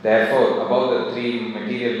 therefore, above the three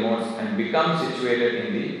material modes and become situated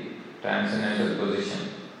in the transcendental position.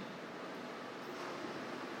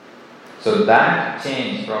 So that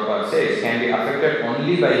change, Prabhupada says, can be affected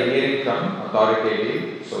only by hearing from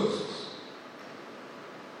authoritative sources.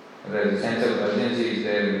 The sense of urgency is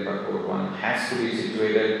there in the purport. One has to be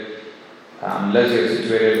situated, unless you are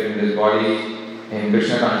situated in this body, in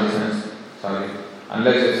Krishna consciousness,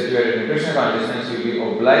 unless you are situated in Krishna consciousness, you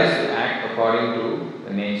will be obliged to act according to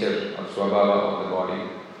the nature of Swabhava of the body.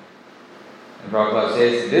 And Prabhupada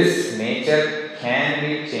says this nature can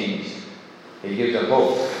be changed. He gives a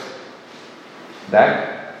hope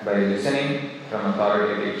that by listening from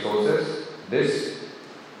authoritative sources, this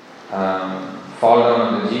fall down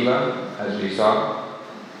on the jiva, as we saw,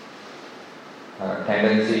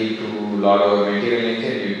 tendency to lord over material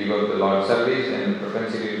nature, you give up the Lord service, and the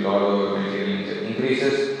propensity to lord over material nature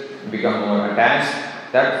increases, become more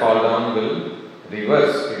attached. That fall down will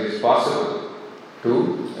reverse. It is possible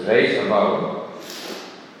to rise above.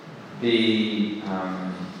 The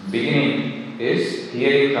beginning is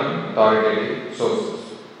hearing from authoritative sources.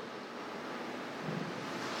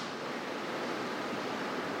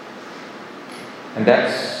 And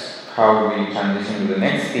that's how we transition to the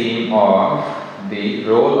next theme of the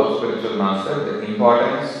role of spiritual master, the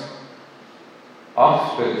importance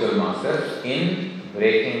of spiritual masters in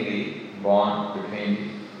breaking the bond between the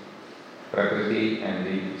Prakriti and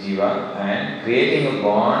the Jiva and creating a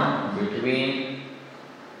bond between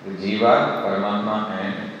the Jiva, Paramatma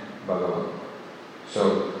and Bhagavan.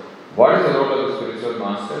 So, what is the role of the spiritual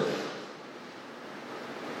master?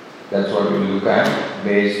 That's what we will look at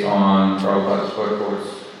based on Prabhupada's purports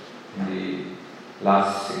in the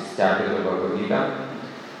last 6 chapters of Bhagavad Gita.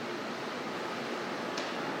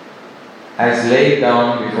 As laid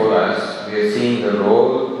down before us, we are seeing the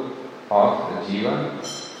role of the Jiva,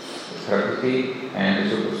 the Prakriti and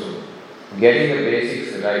the Super Soul. Getting the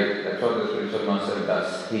basics right, that's what the spiritual master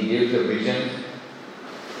does. He gives the vision.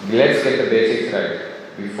 Let's get the basics right.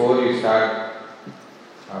 Before you start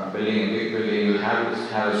building a big building, you have to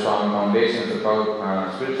have a strong foundation.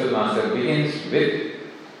 So spiritual master begins with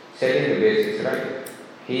setting the basics right.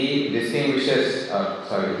 He distinguishes,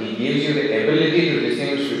 he gives you the ability to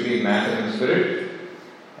distinguish between matter and spirit,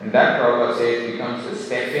 and that Prabhupada says becomes the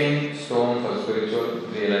stepping stone for spiritual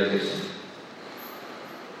realization.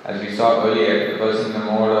 As we saw earlier, the person in the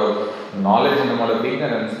mode of knowledge and the mode of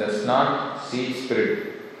ignorance does not see spirit.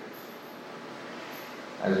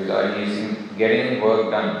 As we saw, he is getting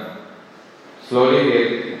work done. Slowly we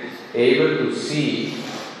are able to see,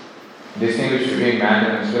 distinguish between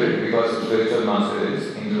matter and spirit because the spiritual master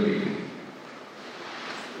is introducing.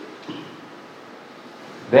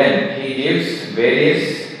 Then he gives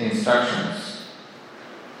various instructions.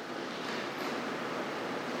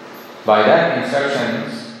 By that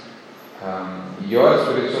instructions, your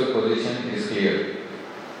spiritual position is clear.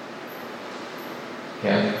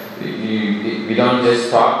 Yeah. We don't just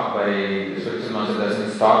stop by, the spiritual master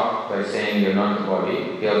doesn't stop by saying you're not the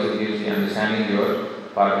body. He also gives the understanding you are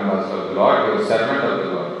part and parcel of the Lord, you are servant of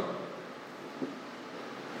the Lord.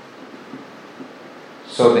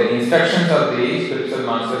 So the instructions of the spiritual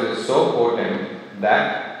master is so potent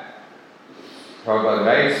that Prabhupada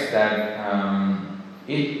writes that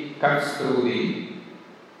it cuts through the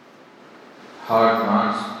hard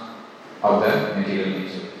knots of the material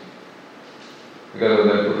nature. Because of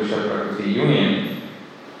the Purusha Prakriti union,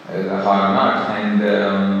 is a hard knot, and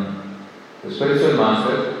the spiritual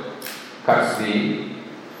master cuts the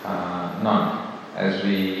knot. As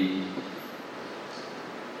we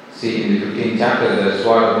see in the 15th chapter, the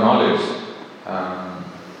sword of knowledge,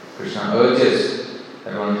 Krishna urges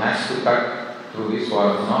that one has to cut through the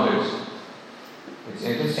sword of knowledge. It's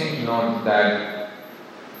interesting to note that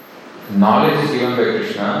knowledge is given by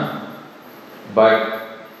Krishna, but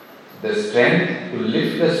the strength to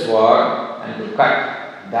lift the sword and to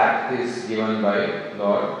cut, that is given by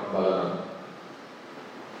Lord Balaram.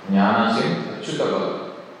 Jnanasim Achyuta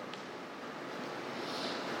Balaram.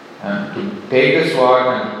 And to take the sword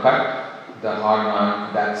and to cut the hard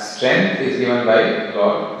knot, that strength is given by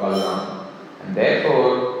Lord Balaram. And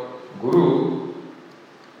therefore, Guru,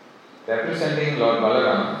 representing Lord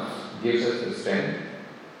Balaram, gives us the strength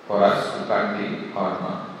for us to cut the hard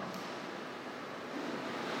knot.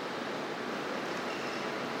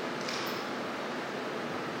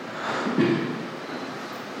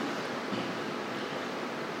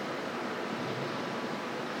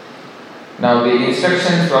 Now the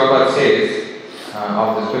instructions Prabhupada says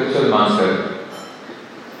of the spiritual master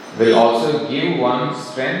will also give one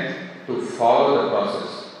strength to follow the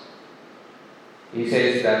process. He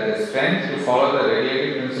says that the strength to follow the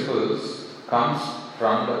regulative principles comes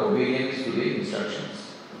from the obedience to the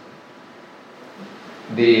instructions.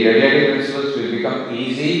 The regulative principles will become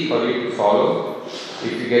easy for you to follow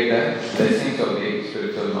if you get the blessings of the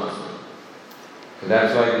spiritual master. So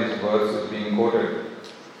that's why this verse is being quoted.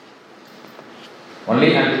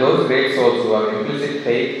 Only unto those great souls who have implicit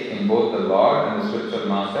faith in both the Lord and the spiritual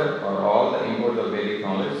master are all the import of Vedic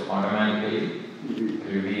knowledge automatically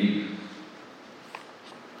revealed.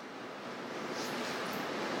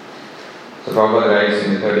 So Prabhupada writes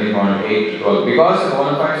in 13.8 to 12, because the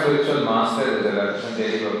bona fide spiritual master is a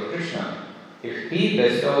representative of Krishna, if he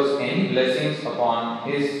bestows any blessings upon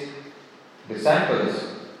his disciples,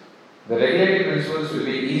 the regulative principles will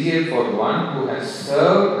be easier for one who has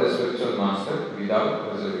served the spiritual master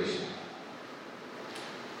without reservation.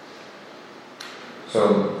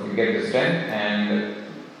 So you get the strength and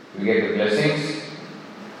you get the blessings.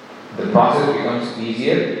 The process becomes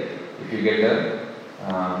easier if you get the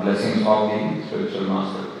blessings of the spiritual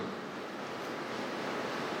master.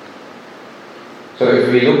 So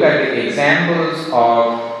if we look at the examples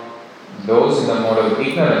of those in the mode of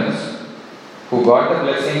ignorance who got the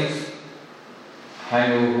blessings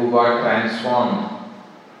and who got transformed,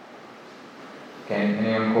 can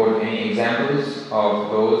anyone quote any examples of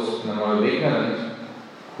those in the mode of ignorance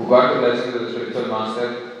who got the blessings of the spiritual master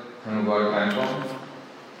and who got transformed?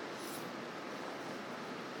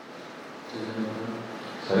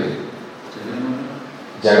 Sorry?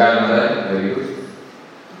 Jagat Mother, very good.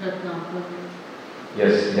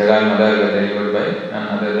 Yes, Jagat Mother was delivered by none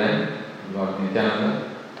other than Lord Nityananda,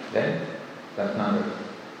 then Ratnakar.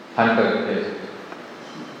 Hunter, yes.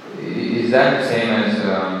 Is that the same as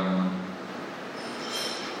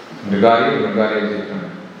Mrigari? Mrigari is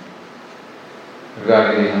different.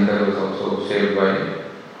 Mrigari the hunter was also saved by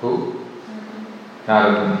who?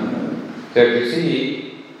 Narada. So if you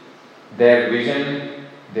see their vision,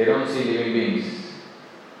 they don't see living beings.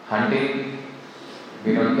 Hunting,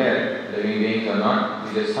 we don't care. Living beings or not,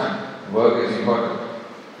 we just hunt. Work is important.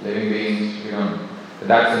 Living beings, we don't. So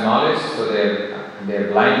that's the knowledge, so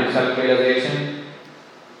they're blind to self-realization.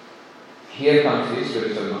 Here comes the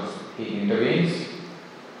spiritual master. He intervenes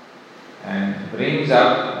and brings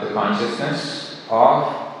up the consciousness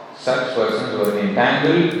of such persons who are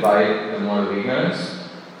entangled by the mode of ignorance,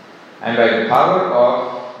 and by the power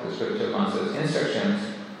of the spiritual master's instructions,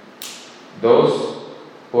 those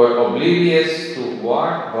who are oblivious to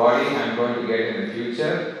what body I am going to get in the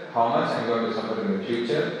future, how much I am going to suffer in the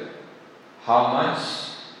future, how much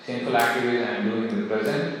sinful activities I am doing in the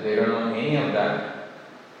present, they don't know any of that.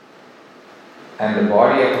 And the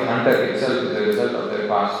body of a hunter itself is a result of their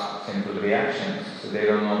past sinful reactions, so they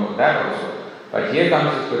don't know about that also. But here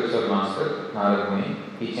comes the spiritual master, Narada Muni.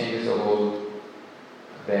 He changes the whole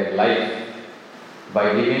their life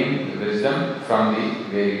by giving the wisdom from the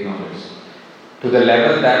Vedic knowledge to the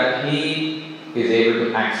level that he is able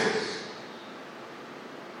to access.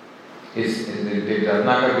 Did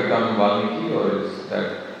Ratnakar become Valmiki, or is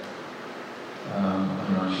that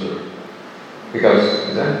I'm not sure. Because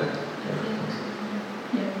is that?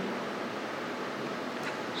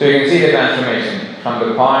 So you can see the transformation from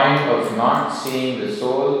the point of not seeing the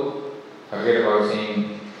soul, forget about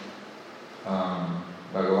seeing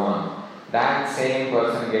Bhagavan. That same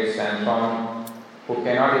person gets transformed who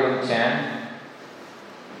cannot even chant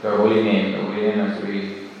the holy name. The holy name has to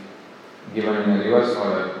be given in a reverse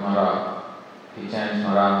order, Mara. He chants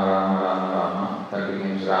Mara, Mara, Mara, Mara, that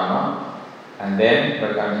becomes Rama. And then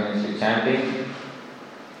by continuously chanting,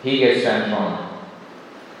 he gets transformed.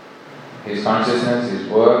 His consciousness, his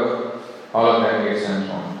work, all of that gets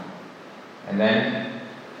transformed. And then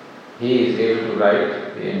he is able to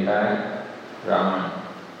write the entire Ramayana.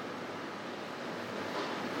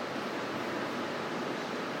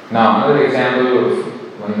 Now, another example of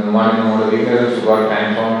when the one in the mode of ignorance who got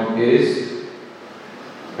transformed is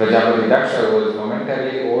Prajapati Daksha, who was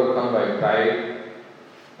momentarily overcome by pride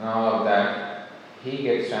and all of that. He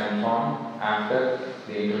gets transformed after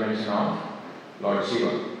the intervention of Lord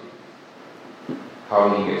Shiva.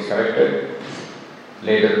 How he gets corrected.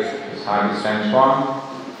 Later, his heart is transformed.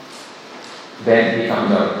 Then he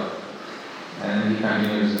comes out and he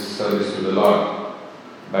continues his service to the Lord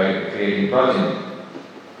by creating progeny.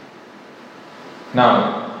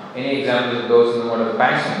 Now, any examples of those in the mode of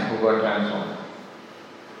passion who got transformed?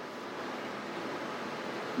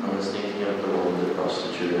 I was thinking of the woman, the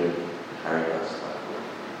prostitute in Haridas.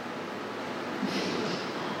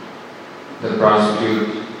 The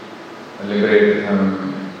prostitute liberated,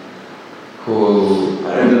 who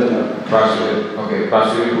prostitute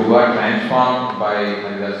who got transformed by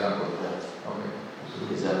Haridas Thakur.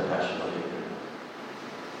 Okay. Is that passion like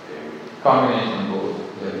Combination of both.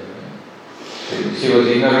 She was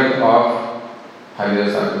ignorant of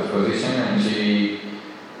Haridas Thakur's position and she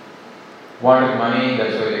wanted money,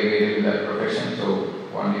 that's why they gave it that profession, so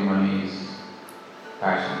wanting money is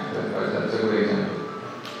passion. That's a good example.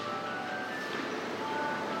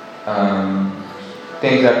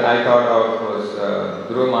 Things that I thought of was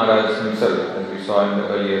Dhruva Maharaj himself, as we saw in the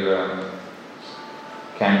earlier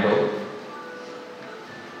canto.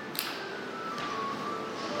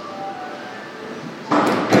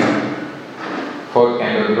 Fourth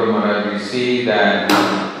canto of Dhruva Maharaj, we see that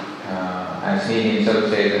as he himself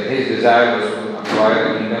says, that his desire was to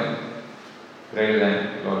acquire a kingdom greater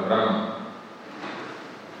than Lord Brahma.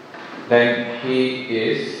 Then he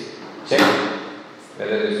is checked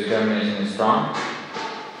whether his determination is strong.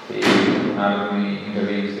 Narada Muni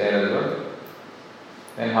intervenes there as well.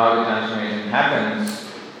 Then how the transformation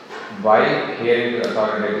happens? By hearing the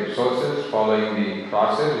authoritative sources, following the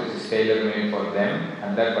process which is tailor-made for them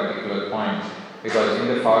at that particular point. Because in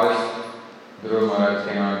the forest, Dhruva Maharaj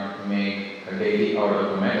cannot make a deity out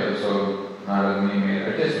of the metal, so Narada Muni made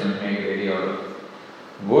an adjustment, make a deity out of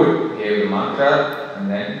wood, gave the mantra, and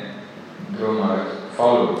then Dhruva Maharaj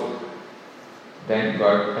followed. Then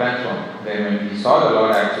got transformed. Then when he saw the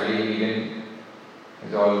Lord, actually he didn't,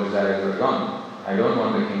 his all desires were gone. I don't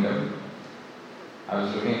want the kingdom. I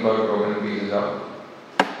was looking for broken pieces of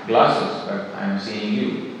glasses, but I am seeing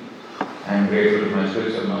you. I am grateful to my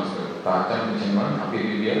spiritual master. Tatam Chinman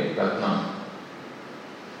Apivivya Ratnam.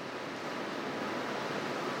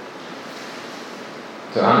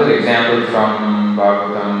 So another example from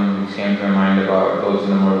Bhagavatam which came to my mind about those in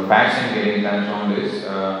the mode of passion getting transformed is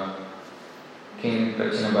King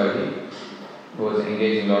Prachinabarhi, who was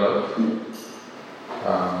engaged in a lot of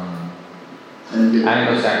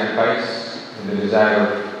animal sacrifice with the desire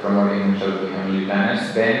of promoting himself to heavenly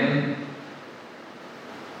planets. Then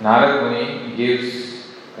Narada Muni gives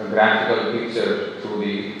a graphical picture through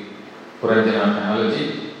the Puranjana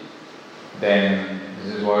analogy. Then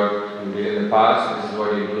this is what you did in the past, this is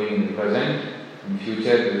what you are doing in the present, in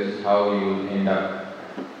future this is how you will end up.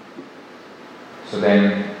 So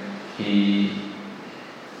then he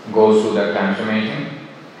goes through that transformation,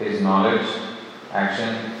 his knowledge,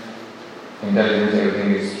 action, intelligence,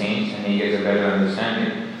 everything is changed and he gets a better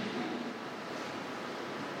understanding.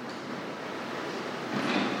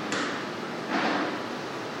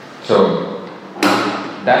 So,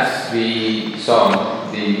 thus we saw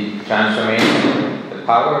the transformation, the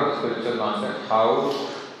power of the spiritual master, how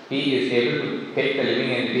he is able to take the living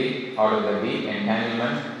entity out of the deep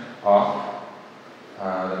entanglement of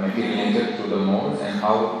the material nature through the modes, and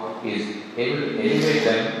how he is able to elevate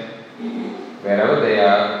them wherever they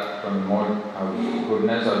are from the mode of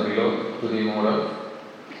goodness or below to the mode of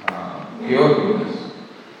pure goodness.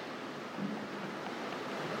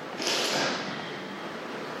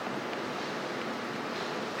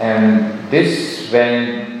 And this,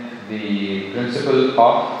 when the principle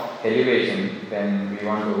of elevation, then we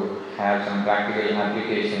want to have some practical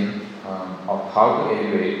application of how to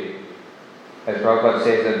elevate. As Prabhupada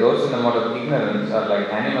says that those in the mode of ignorance are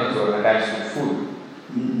like animals who are attached to food.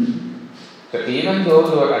 So even those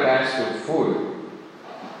who are attached to food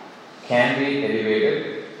can be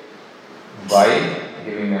elevated by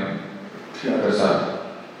giving them prasad.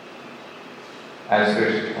 As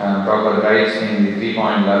Prabhupada writes in the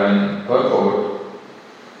 3.11 purport,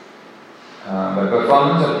 the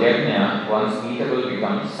performance of yajna, once eatable,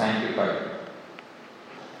 becomes sanctified.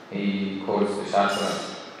 He quotes the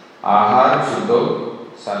Shastra. Ahar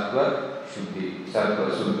Shuddho Sattva Shuddhi.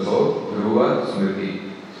 Sattva Shuddho Dhruva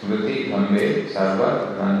Smriti. Smriti Dhambe Sarva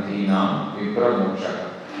Granthinam Vipra Mokshaka.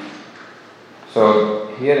 So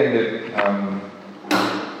here in the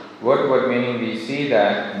word meaning we see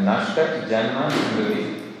that Nashtat Janma Smriti.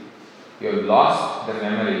 You have lost the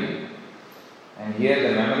memory, and here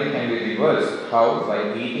the memory can be reversed. How?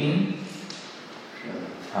 By eating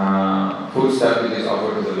food stuff which is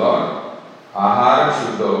offered to the Lord. Ahara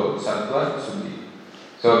Shuddho Sattva Shuddhi.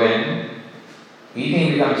 So when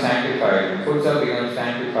eating becomes sanctified, food stuff becomes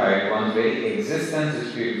sanctified, one's very existence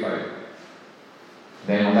is purified.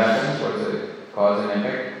 Then what happens? What's the cause and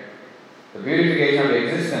effect? The purification of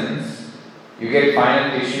existence, you get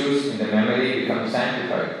final tissues in the memory become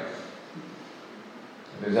sanctified.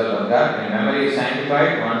 The result of that, when memory is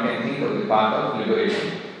sanctified, one can think of the path of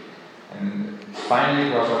liberation. And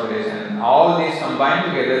finally, Prabhupada says, and all these combined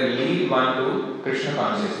together lead one to Krishna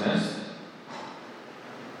consciousness.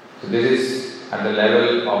 So this is at the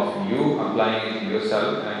level of you applying it to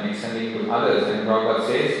yourself and extending to others. And Prabhupada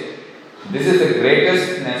says, this is the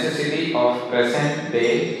greatest necessity of present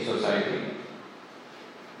day society.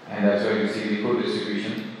 And that's why you see the food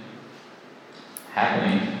distribution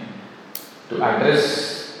happening to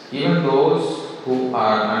address even those who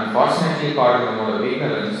are unfortunately caught in the mode of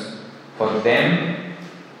ignorance, for them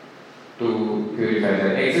to purify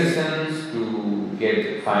their existence, to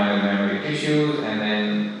get final memory tissues, and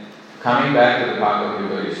then coming back to the path of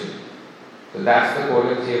liberation. So that's the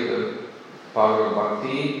potency of the power of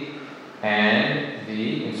bhakti and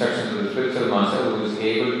the instructions of the spiritual master, who is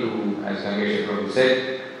able to, as Gangesha Prabhu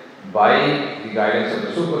said, by the guidance of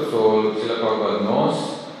the super soul, Srila Prabhupada knows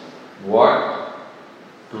what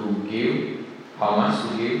to give, how much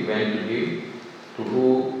to give, when to give, to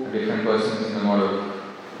who, different persons in the mode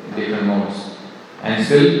of different modes, and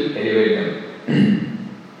still elevate them.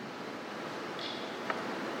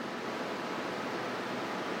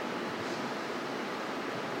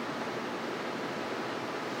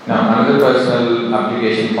 Now, another personal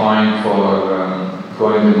application point for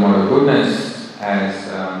going to the mode of goodness, as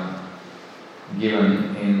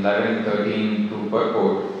given in 11.13 to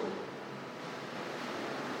purport.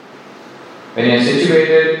 When you are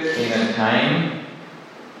situated in a time,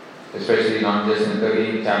 especially not just in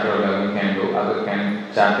 13th chapter of 11 Canto, other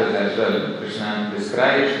chapters as well, Krishna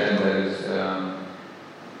describes that there is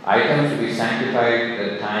items to be sanctified,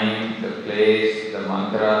 the time, the place, the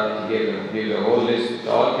mantra. He gave the whole list. It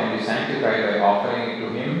all can be sanctified by offering it to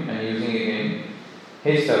him and using it in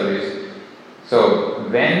his service. So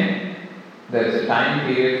when there is a time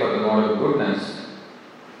period for the mode of goodness,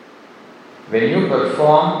 when you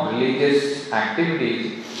perform religious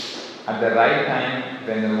activities at the right time,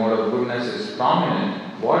 when the mode of goodness is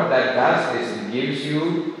prominent, what that does is it gives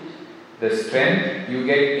you the strength, you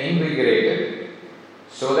get invigorated,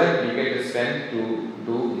 so that you get the strength to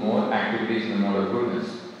do more activities in the mode of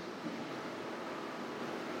goodness.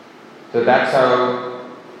 So that's how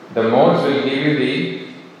the modes will give you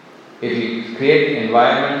it will create the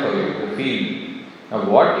environment for you, the field. Now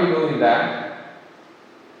what you do in that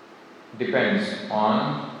depends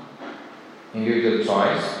on individual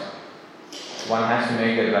choice. One has to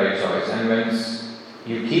make the right choice, and when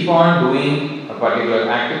you keep on doing a particular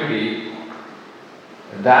activity,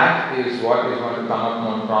 that is what is going to come up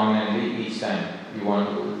more prominently each time you want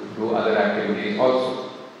to do other activities also.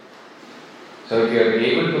 So if you are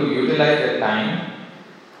able to utilize the time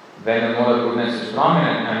when the mode of goodness is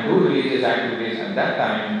prominent and do religious activities at that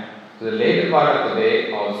time, so the later part of the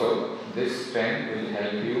day also, this strength will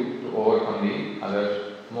help you to overcome the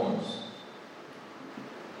other modes.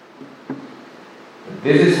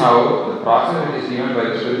 This is how the process which is given by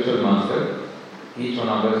the spiritual master, each one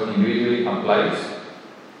of us individually applies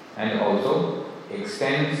and also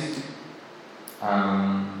extends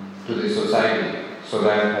to the society, so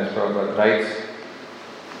that, as Prabhupada writes,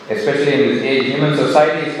 especially in this age, human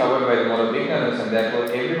society is covered by the mode of ignorance, and therefore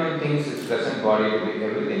everyone thinks its present body to be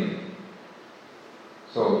everything.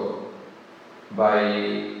 So,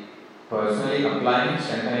 by personally applying,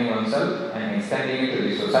 strengthening oneself and extending it to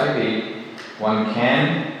the society, one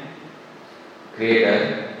can create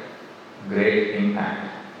a great impact.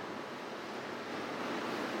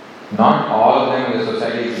 Not all of them in the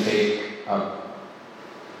society will take up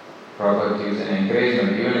proper gives an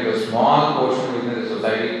encouragement. Even if a small portion within the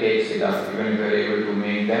society takes it up, even if we are able to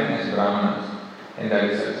make them as brahmanas, and that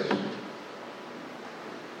is successful.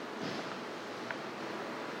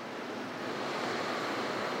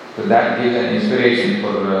 So that gives an inspiration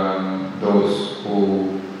for those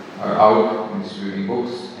who are out distributing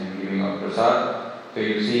books and giving out prasad. So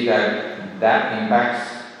you see that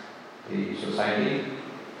impacts the society,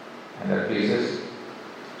 and that pleases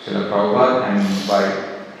Srila Prabhupada, and by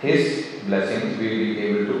his blessings we will be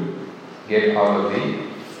able to get out of the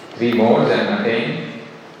three modes and attain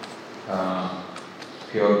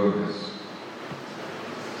pure goodness.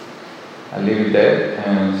 I'll leave it there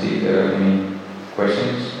and see if there are any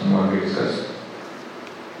questions on what we discussed.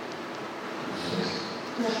 Yes.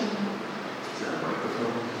 Is that a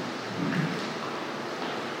microphone?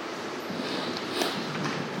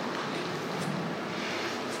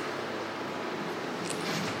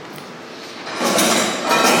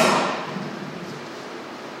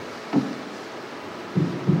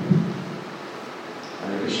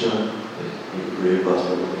 Hare Krishna, great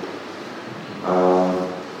blessing. I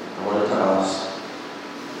wanted to ask,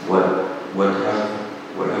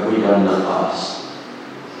 what have we done to us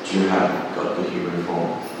to have got the human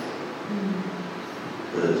form?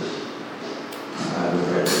 Because I haven't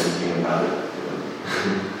read anything about it.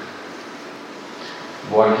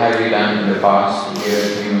 What have you done in the past to get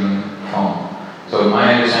a human form? So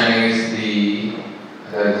my understanding is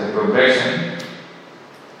there is a progression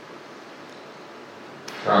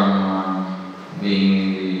from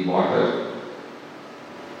being in the water,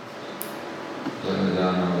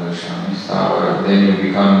 then you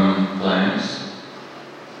become plants,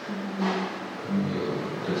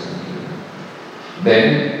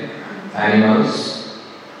 then animals,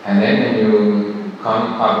 and then when you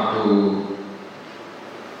come up to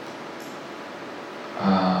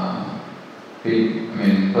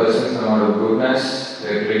persons in the mode of goodness,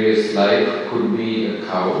 their previous life could be a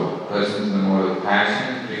cow. Persons in the mode of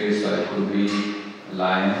passion, previous life could be a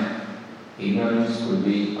lion. Ignorance could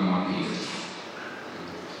be a monkey.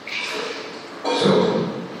 So,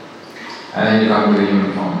 and then you come to the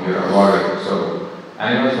human form, you're a warrior. So,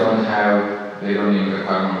 animals they don't need the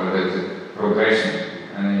karma, but there's a progression,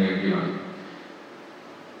 and then you're given.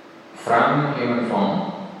 From human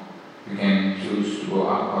form, you can choose to go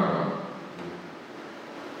up or down.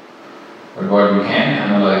 But what we can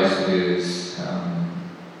analyze is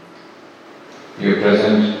your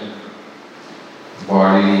present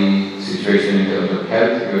body situation in terms of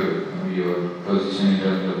health, your position in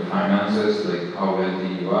terms of finances, like how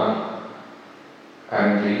wealthy you are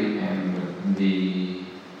currently, and the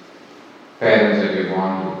parents that you're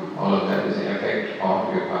born to. All of that is the effect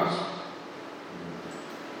of your past.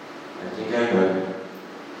 I think I heard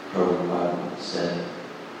Prabhupada said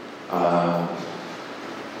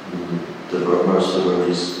most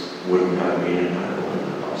devotees wouldn't have been in animal in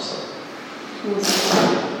the past life.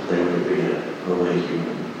 They would have been a holy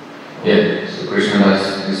human. Yeah, so Krishna has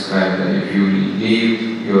described that if you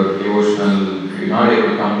leave your devotional, if you're not able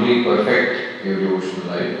to complete perfect your devotional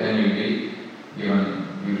life, then you'll be given,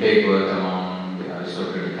 you take birth among the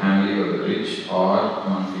aristocratic family or the rich or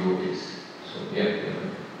among devotees. So yeah,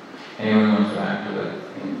 anyone wants to add to that?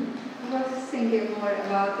 I was thinking more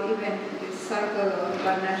about even this circle of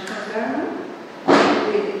Varnashram Dharma.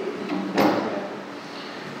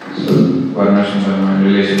 So Varnashram Dharma in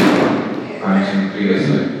relation to connection with previous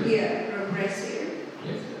life. Yeah, progressive.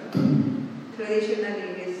 Yes. Traditionally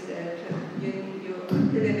it is that you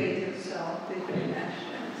elevate yourself to different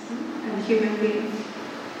ashrams and human beings.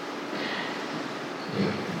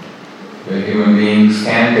 Yeah. The human beings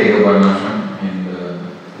can take a Varnashram and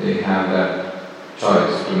they have that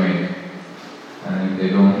choice to make. And if they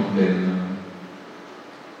don't, then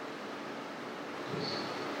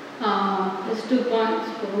there's 2 points.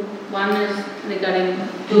 One is regarding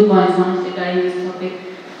 2 points. One is regarding this topic.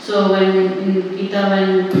 So when in Gita,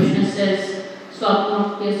 when Krishna says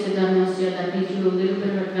Swapnopyasya dharmasya, that means you a little bit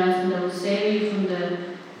of advancement that will save you from the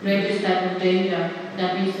greatest type of danger.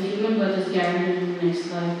 That means the human birth is guaranteed in the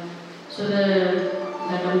next life. So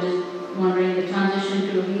that I'm just wondering, the transition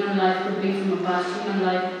to human life could be from a past human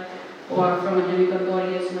life or from a demigod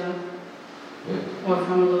body as well, or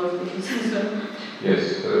from a lower species as well.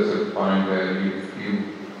 yes, so that's a point where you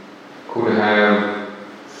could have,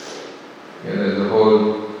 there's a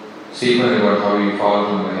whole sequence about how you fall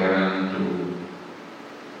from the heaven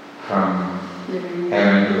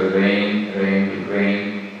heaven to the rain to grain,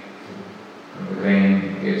 and the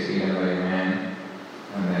grain gets eaten by man,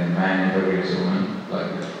 and then man integrates woman, like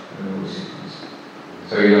that, the whole sequence.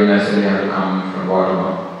 So you don't necessarily have to come from bottom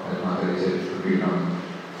up, as Mataji said, it could be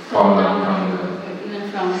fall down from the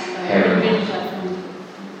heaven.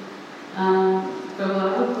 Prabhu,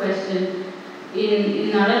 I have a question.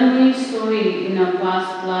 In Narad Muni's story, in a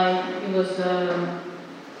past life, he was a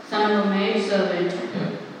son of a maid servant. Yeah.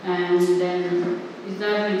 And then, is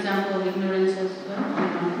that an example of ignorance as well?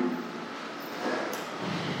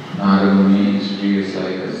 Narad Muni is previous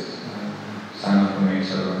life as son of a maid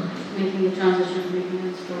servant. Making the transition from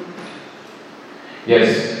ignorance to... Yes.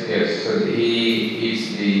 So he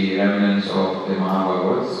eats the remnants of the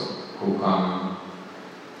Mahabhagavats who come,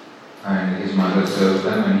 and his mother serves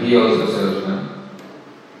them, and he also serves them.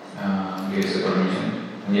 Gives the permission.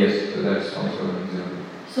 And yes, so that's also an example.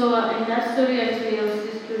 So in that story, actually, I was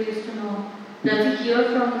just curious to know, does he hear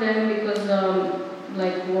from them because,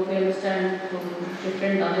 like what we understand from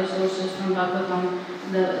different other sources from Bhagavatam,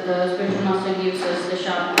 the spiritual master gives us the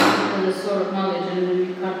sharp and the sword of knowledge, and then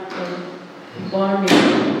we cut the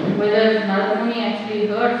bonding. Whether Narad Muni actually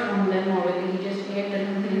heard from them or whether he just gave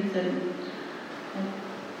them hints and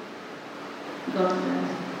got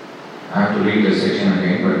that. I have to read the section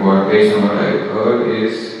again, but based on what I heard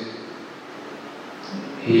is,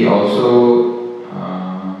 he also,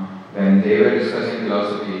 when they were discussing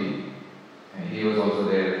philosophy, he was also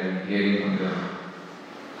there and hearing from them.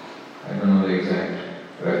 I don't know the exact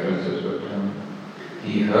references, but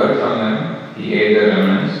he heard from them, he ate the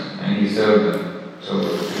remnants, and he served them. So it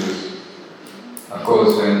was, of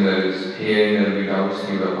course, when there is hearing, there will be lords,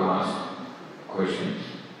 he would have asked questions.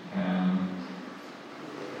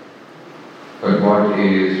 But what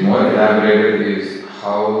is more elaborated is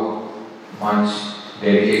how much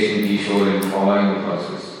dedication he showed in following the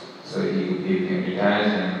process. So he became detached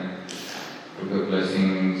and took the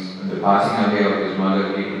blessings. The passing away of his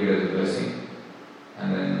mother, he took it as a blessing.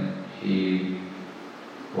 And then he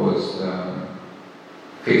was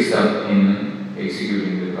fixed up in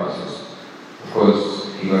executing the process. Of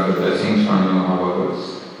course, he got the blessings from the Mahabhagavats.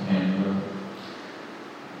 And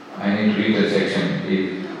I need to read that section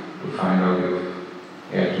to find out if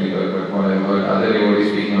he actually got. But what I've heard other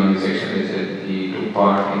devotees speaking on this section, they said he took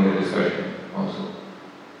part in the discussion also.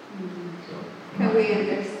 Can we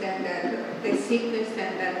understand that the sequence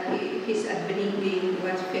and that his upbringing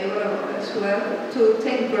was favorable as well to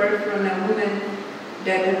take birth from a woman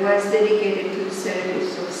that was dedicated to the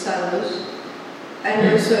service of sadhus?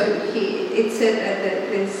 And also it said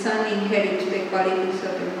that the son inherits the qualities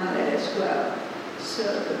of the mother as well. So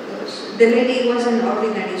the lady was an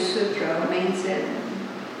ordinary sutra, means that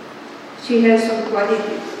she has some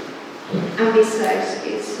qualities. And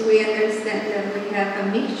besides, we understand that we have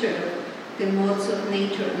a mixture of the modes of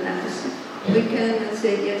nature and us. We cannot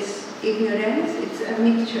say yes, ignorance, it's a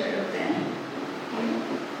mixture of them.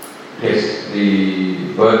 Yes,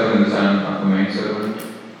 the birth in the son of a maid servant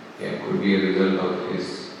could be a result of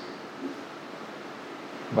his.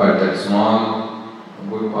 But that small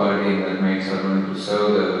good quality in that maid servant to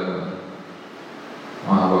serve the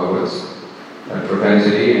Mahabhagavats, that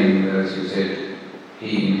propensity, and as you said, he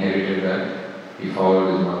inherited that. He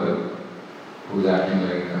followed his mother, who's acting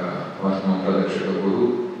like Vasma Pradakshika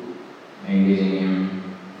Guru, engaging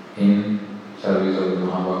him in service of the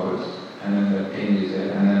Mahabhagavats. And then the thing is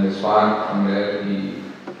there, and then the spark from there he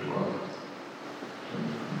took off.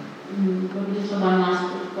 Just one last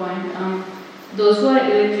point. Those who are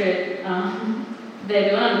illiterate, they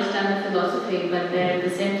don't understand the philosophy, but they're at the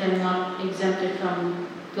same time not exempted from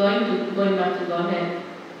going back to Godhead.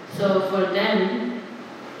 So for them,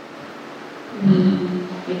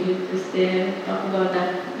 can you just talk about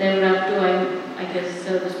that? They would have to, I guess,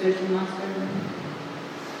 serve the spiritual master.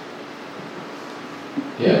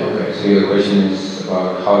 Yeah, okay. So your question is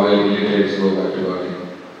about how will illiterates go back to Godhead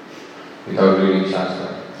without reading Shastra.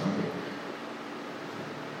 Okay.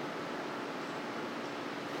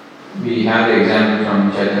 We have the example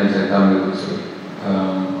from Chaitanya Charitamrita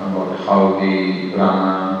about how the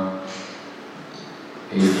Brahmana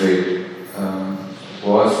illiterate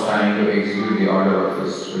was trying to execute the order of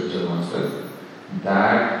his spiritual master.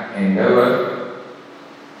 That endeavor,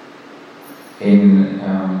 in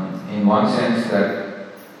one sense, that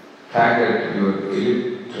fact that you are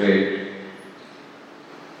illiterate,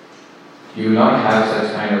 you will not have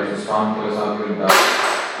such kind of a strong philosophical doubt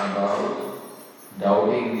about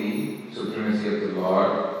doubting the supremacy of the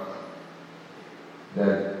Lord.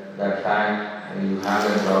 That fact you have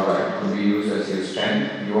a drawback to be used as your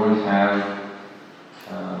strength. You won't have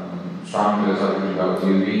strong philosophical doubt.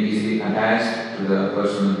 You will be easily attached to the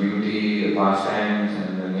personal beauty, the pastimes,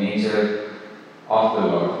 and the nature of the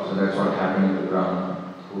Lord. So that's what happened to the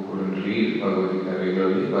Brahmana, who couldn't read Bhagavad Gita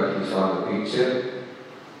regularly, but he saw the picture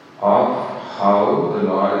of how the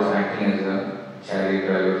Lord is acting as a chariot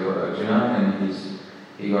driver for Arjuna, and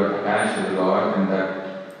he got attached to the Lord, and that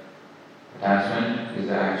attachment is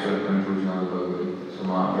the actual conclusion of the Bhagavad Gita. So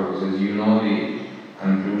Mahaprabhu says, you know the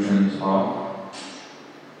conclusions of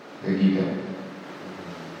the Gita.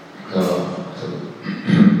 So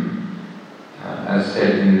as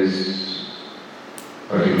said in this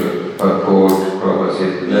particular purport, Prabhupada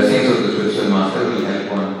says, the blessings of the spiritual master will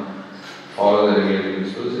help one follow the regulated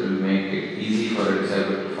principles. It will make it easy for a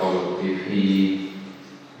disciple to follow if he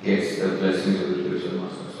gets the blessings of the spiritual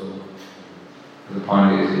master. So the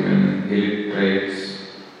point is, even illiterates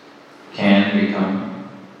can become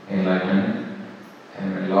enlightened, and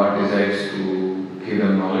when Lord decides to give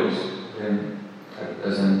them knowledge, then that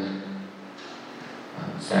doesn't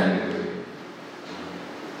stand in the way.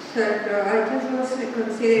 Sir, I just was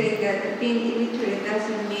considering that being illiterate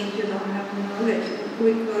doesn't mean you don't have knowledge,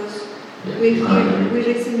 because we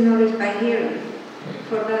receive knowledge by hearing.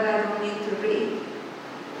 For that I don't need to read,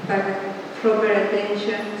 but proper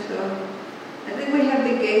attention. So I think we have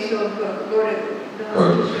the case of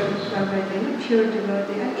pure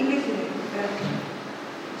devotee and illiterate.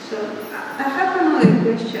 So I have another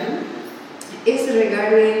question. It's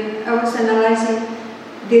regarding, I was analyzing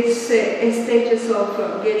these stages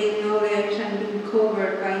of getting knowledge and being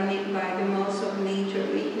covered by the modes of nature,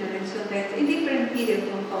 ignorance, so that in different periods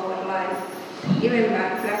of our life, even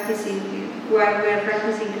by while we are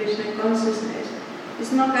practicing Krishna consciousness,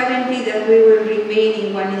 it's not guaranteed that we will remain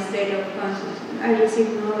in one state of consciousness. I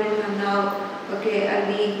received knowledge and now, okay, I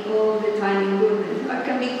live all the time in goodness. I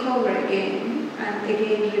can recover again and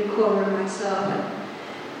again recover myself.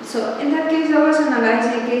 So in that case, I was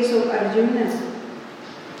analyzing the case of Arjuna.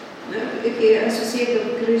 He associated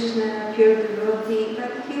with Krishna, pure devotee,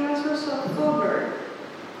 but he was also covered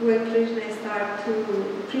when Krishna started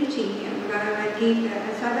to preaching him Bhagavad Gita.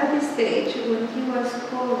 So at that stage, when he was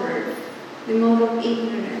covered, the mode of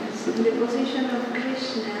ignorance, in the position of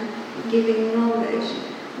Krishna, giving knowledge,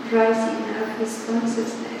 rising of his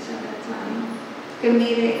consciousness at that time. Can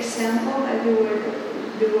be the example that you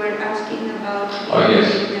were asking about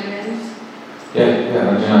ignorance. Yeah,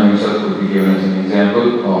 Arjuna himself could be given as an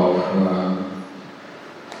example of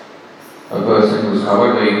a person who is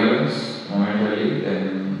covered by ignorance momentarily,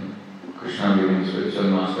 then Krishna being spiritual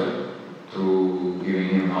master through giving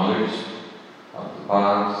him knowledge of the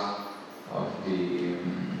paths, of the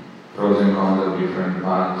pros and cons of different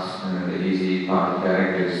paths, and the easy path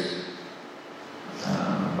direct is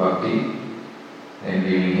bhakti, then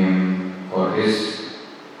giving him for his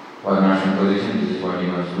varnashram position, this is what he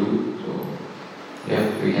must do. So,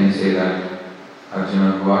 yeah, we can say that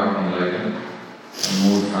Arjuna got enlightened and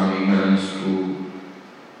moved from ignorance to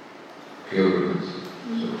pure goodness.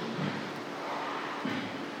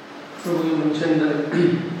 So you mentioned that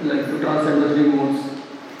like to transcend the three modes,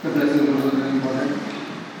 the blessing of Guru is very important.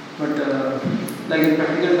 But like in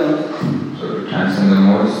practical terms, so to transcend the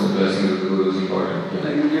modes, the blessing of the Guru is important. Yeah.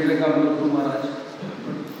 Like you gave the example of Guru Maharaj.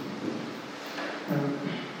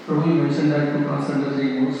 Prabhu, you mentioned that to transcend the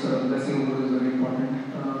three modes, blessing of Guru is very important.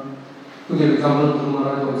 To give example of Guru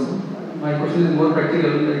Maharaj also. My question is more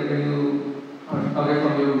practical, like when you are away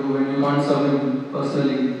from your Guru, when you can't serve him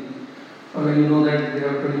personally, or when you know that there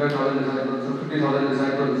are 25,000 disciples or 50,000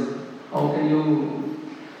 disciples, how can you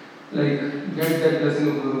like get that blessing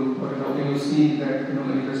of Guru, or how can you see that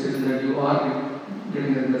manifestation that you are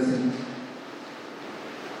getting that blessing?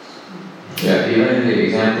 Yeah, even in the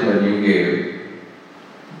example that you gave,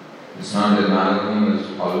 it's not that Narada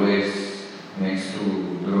was always next to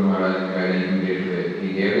Guru Maharaj and guiding him day to day.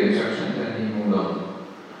 He gave the instructions and he moved on.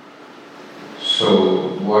 So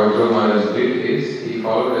what Guru Maharaj did is he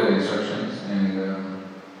followed the instructions, and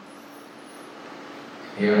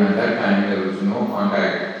even at that time there was no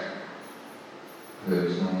contact. There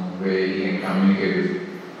was no way he can communicate with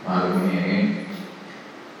Narada again.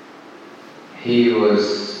 He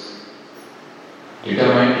was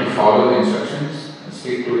determined to follow the instructions and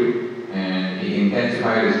stick to it, and he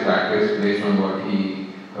intensified his practice based on what he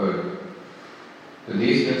heard. So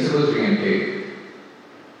these principles we can take,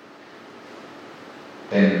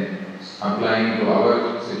 then applying to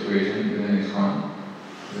our situation within ISKCON,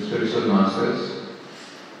 the spiritual masters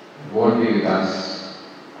won't be with us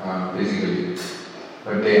physically,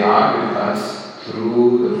 but they are with us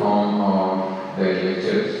through the form of their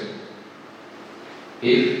lectures.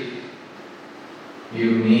 If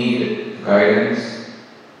you need guidance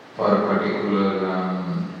for a particular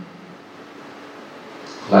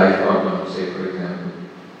life problem, say for example,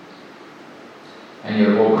 and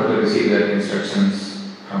you're open to receive that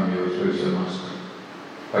instructions from your spiritual master,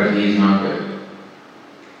 but he is not there.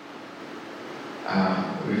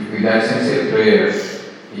 With that sincere prayer,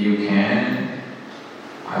 you can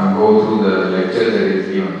go through the lectures that is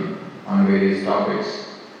given on various topics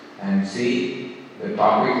and see the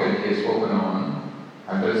topic that he has spoken on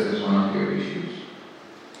addresses one of your issues.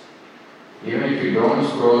 Even if you don't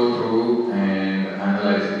scroll through and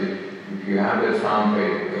analyze it, if you have that strong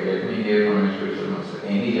faith, okay, let me hear from a spiritual master.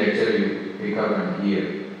 Any lecture you pick up and hear,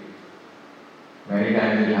 many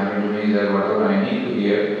times it happens to me that whatever I need to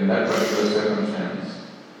hear in that particular circumstance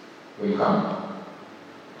will come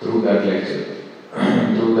through that lecture,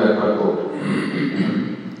 through that purport.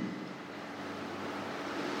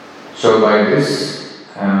 So by this,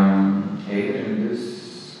 either in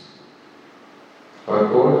this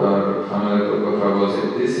purport or from another purport, Prabhupada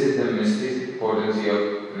said, this is the mystic potency of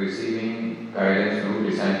receiving guidance through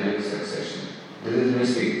disciplic succession. This is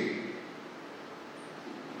mystic.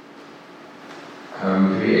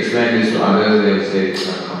 If we explain this to others, they will say,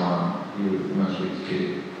 oh, come on, you must be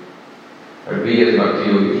kidding. But we as Bhakti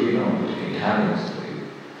Yogis, we know it happens.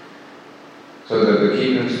 So the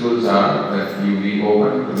key principles are that you be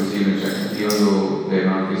open to receive instructions, even though they are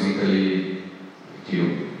not physically with you.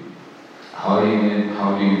 How do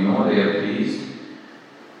you know they are pleased?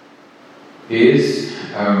 Is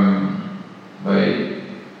by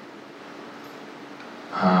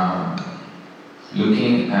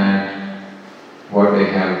looking at what they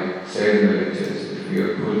have said in the lectures. If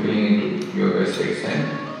you are fulfilling it to your best extent,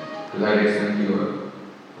 to that extent you are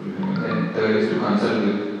fulfilling. Then third is to consult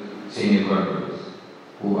with senior controllers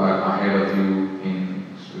who are ahead of you in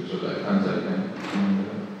spiritual life, consult them.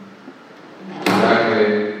 And that way,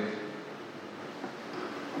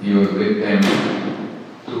 you are with them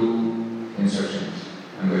through instructions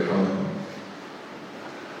and by following.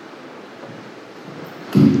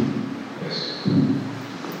 Yes.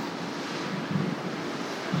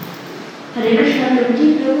 Hare Krishna, Prabhuji,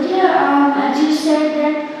 as you said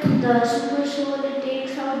that the super soul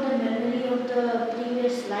takes out the memory of the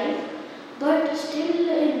previous life, but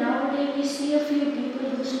still nowadays we see a few people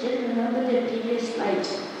who still remember their previous lives.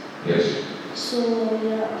 Yes. So,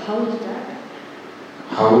 yeah, how is that?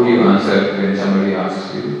 How would you answer when somebody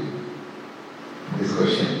asks you this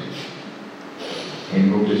question?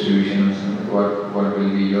 In book distribution or something, what will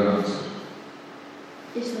be your answer?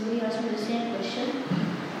 If somebody asks me the same question,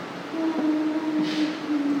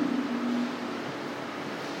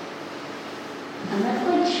 I'm not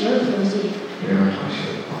quite sure, Prabhuji. You're not quite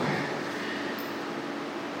sure. Okay.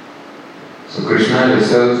 So Krishna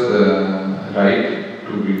reserves the right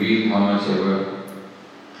to reveal how much ever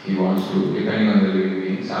he wants to, depending on the living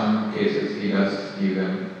being. In some cases he does give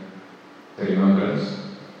them the remembrance,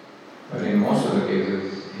 but in most of the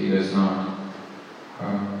cases he does not.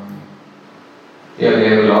 They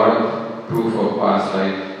have a lot of proof of past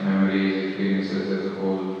life, memories, experiences. There's a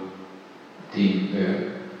whole theme there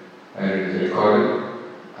where it is recorded.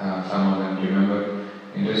 Some of them remember.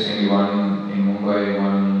 Interestingly, in Mumbai,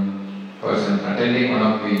 one person attending one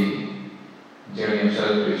of the Journey of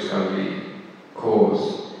Self-Discovery course,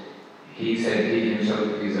 he said he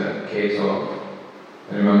himself is a case of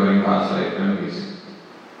remembering past life memories.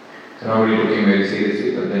 So nobody took him very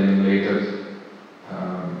seriously, but then later,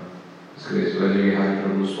 Grace Vajravi Hari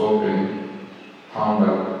Prabhu spoke to him, found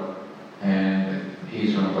out, and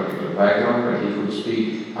he's from a particular background, but he could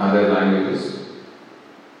speak other languages,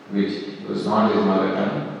 which was not his mother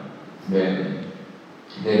tongue. Then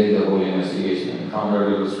they did the whole investigation and found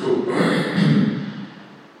out it was true.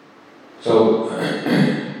 So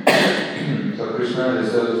Krishna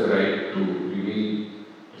reserves the right to reveal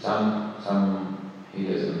some he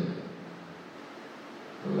doesn't.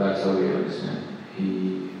 So that's how we understand. He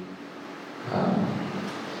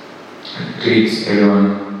treats everyone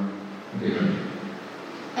differently.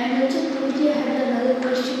 And also, Prabhuji, I had another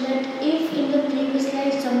question that if in the previous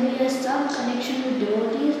life somebody has some connection with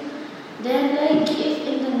devotees, then like if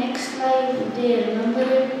in the next life they remember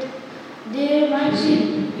it, they might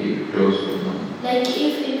be close to them. like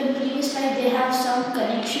if in the previous life they have some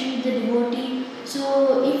connection with the devotee,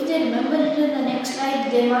 so if they remember it in the next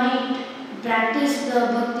life, they might practice the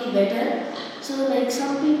bhakti better. So like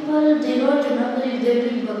some people, they don't remember if they're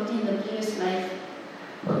doing bhakti in the previous life.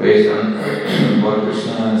 But based on what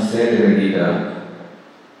Krishna said in the Gita,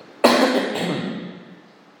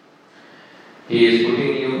 he is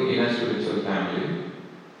putting you in a spiritual family,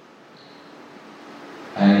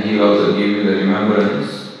 and he will also give you the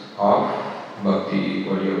remembrance of bhakti,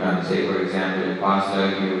 what you have done. Say for example, in past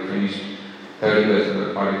life you have finished 30%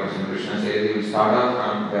 or 40%. Krishna says you will start off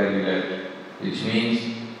from where you left, which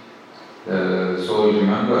means the soul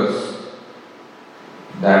remembers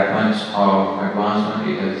that much of advancement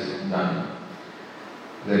it has done.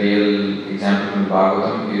 The real example from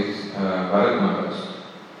Bhagavatam is Bharat Maharaj.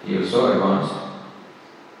 He was so advanced.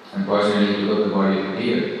 Unfortunately, he took up the body of a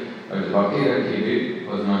deer, but the bhakti that he did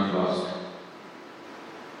was not lost.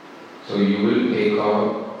 So you will take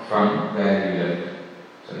off from where you left.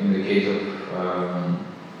 So in the case of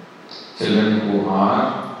children who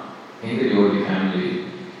are in the devotee family,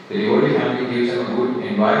 the devotee family gives them a good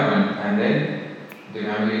environment, and then the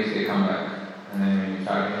memories, they come back. And then when you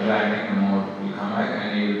start interacting, the more will come back,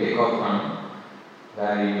 and you will take off from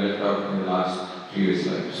where you left off in the last previous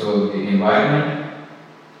life. So the environment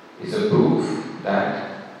is a proof that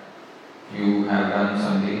you have done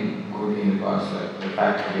something good in the past life. The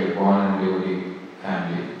fact that you are born in a devotee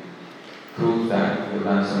family proves that you have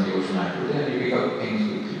done some devotional activity, and you pick up things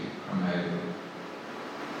quickly from where you go.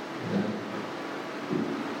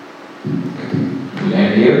 We'll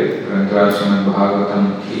end here. Grantharaj Srimad Bhagavatam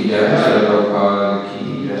ki jai, Srila Prabhupada ki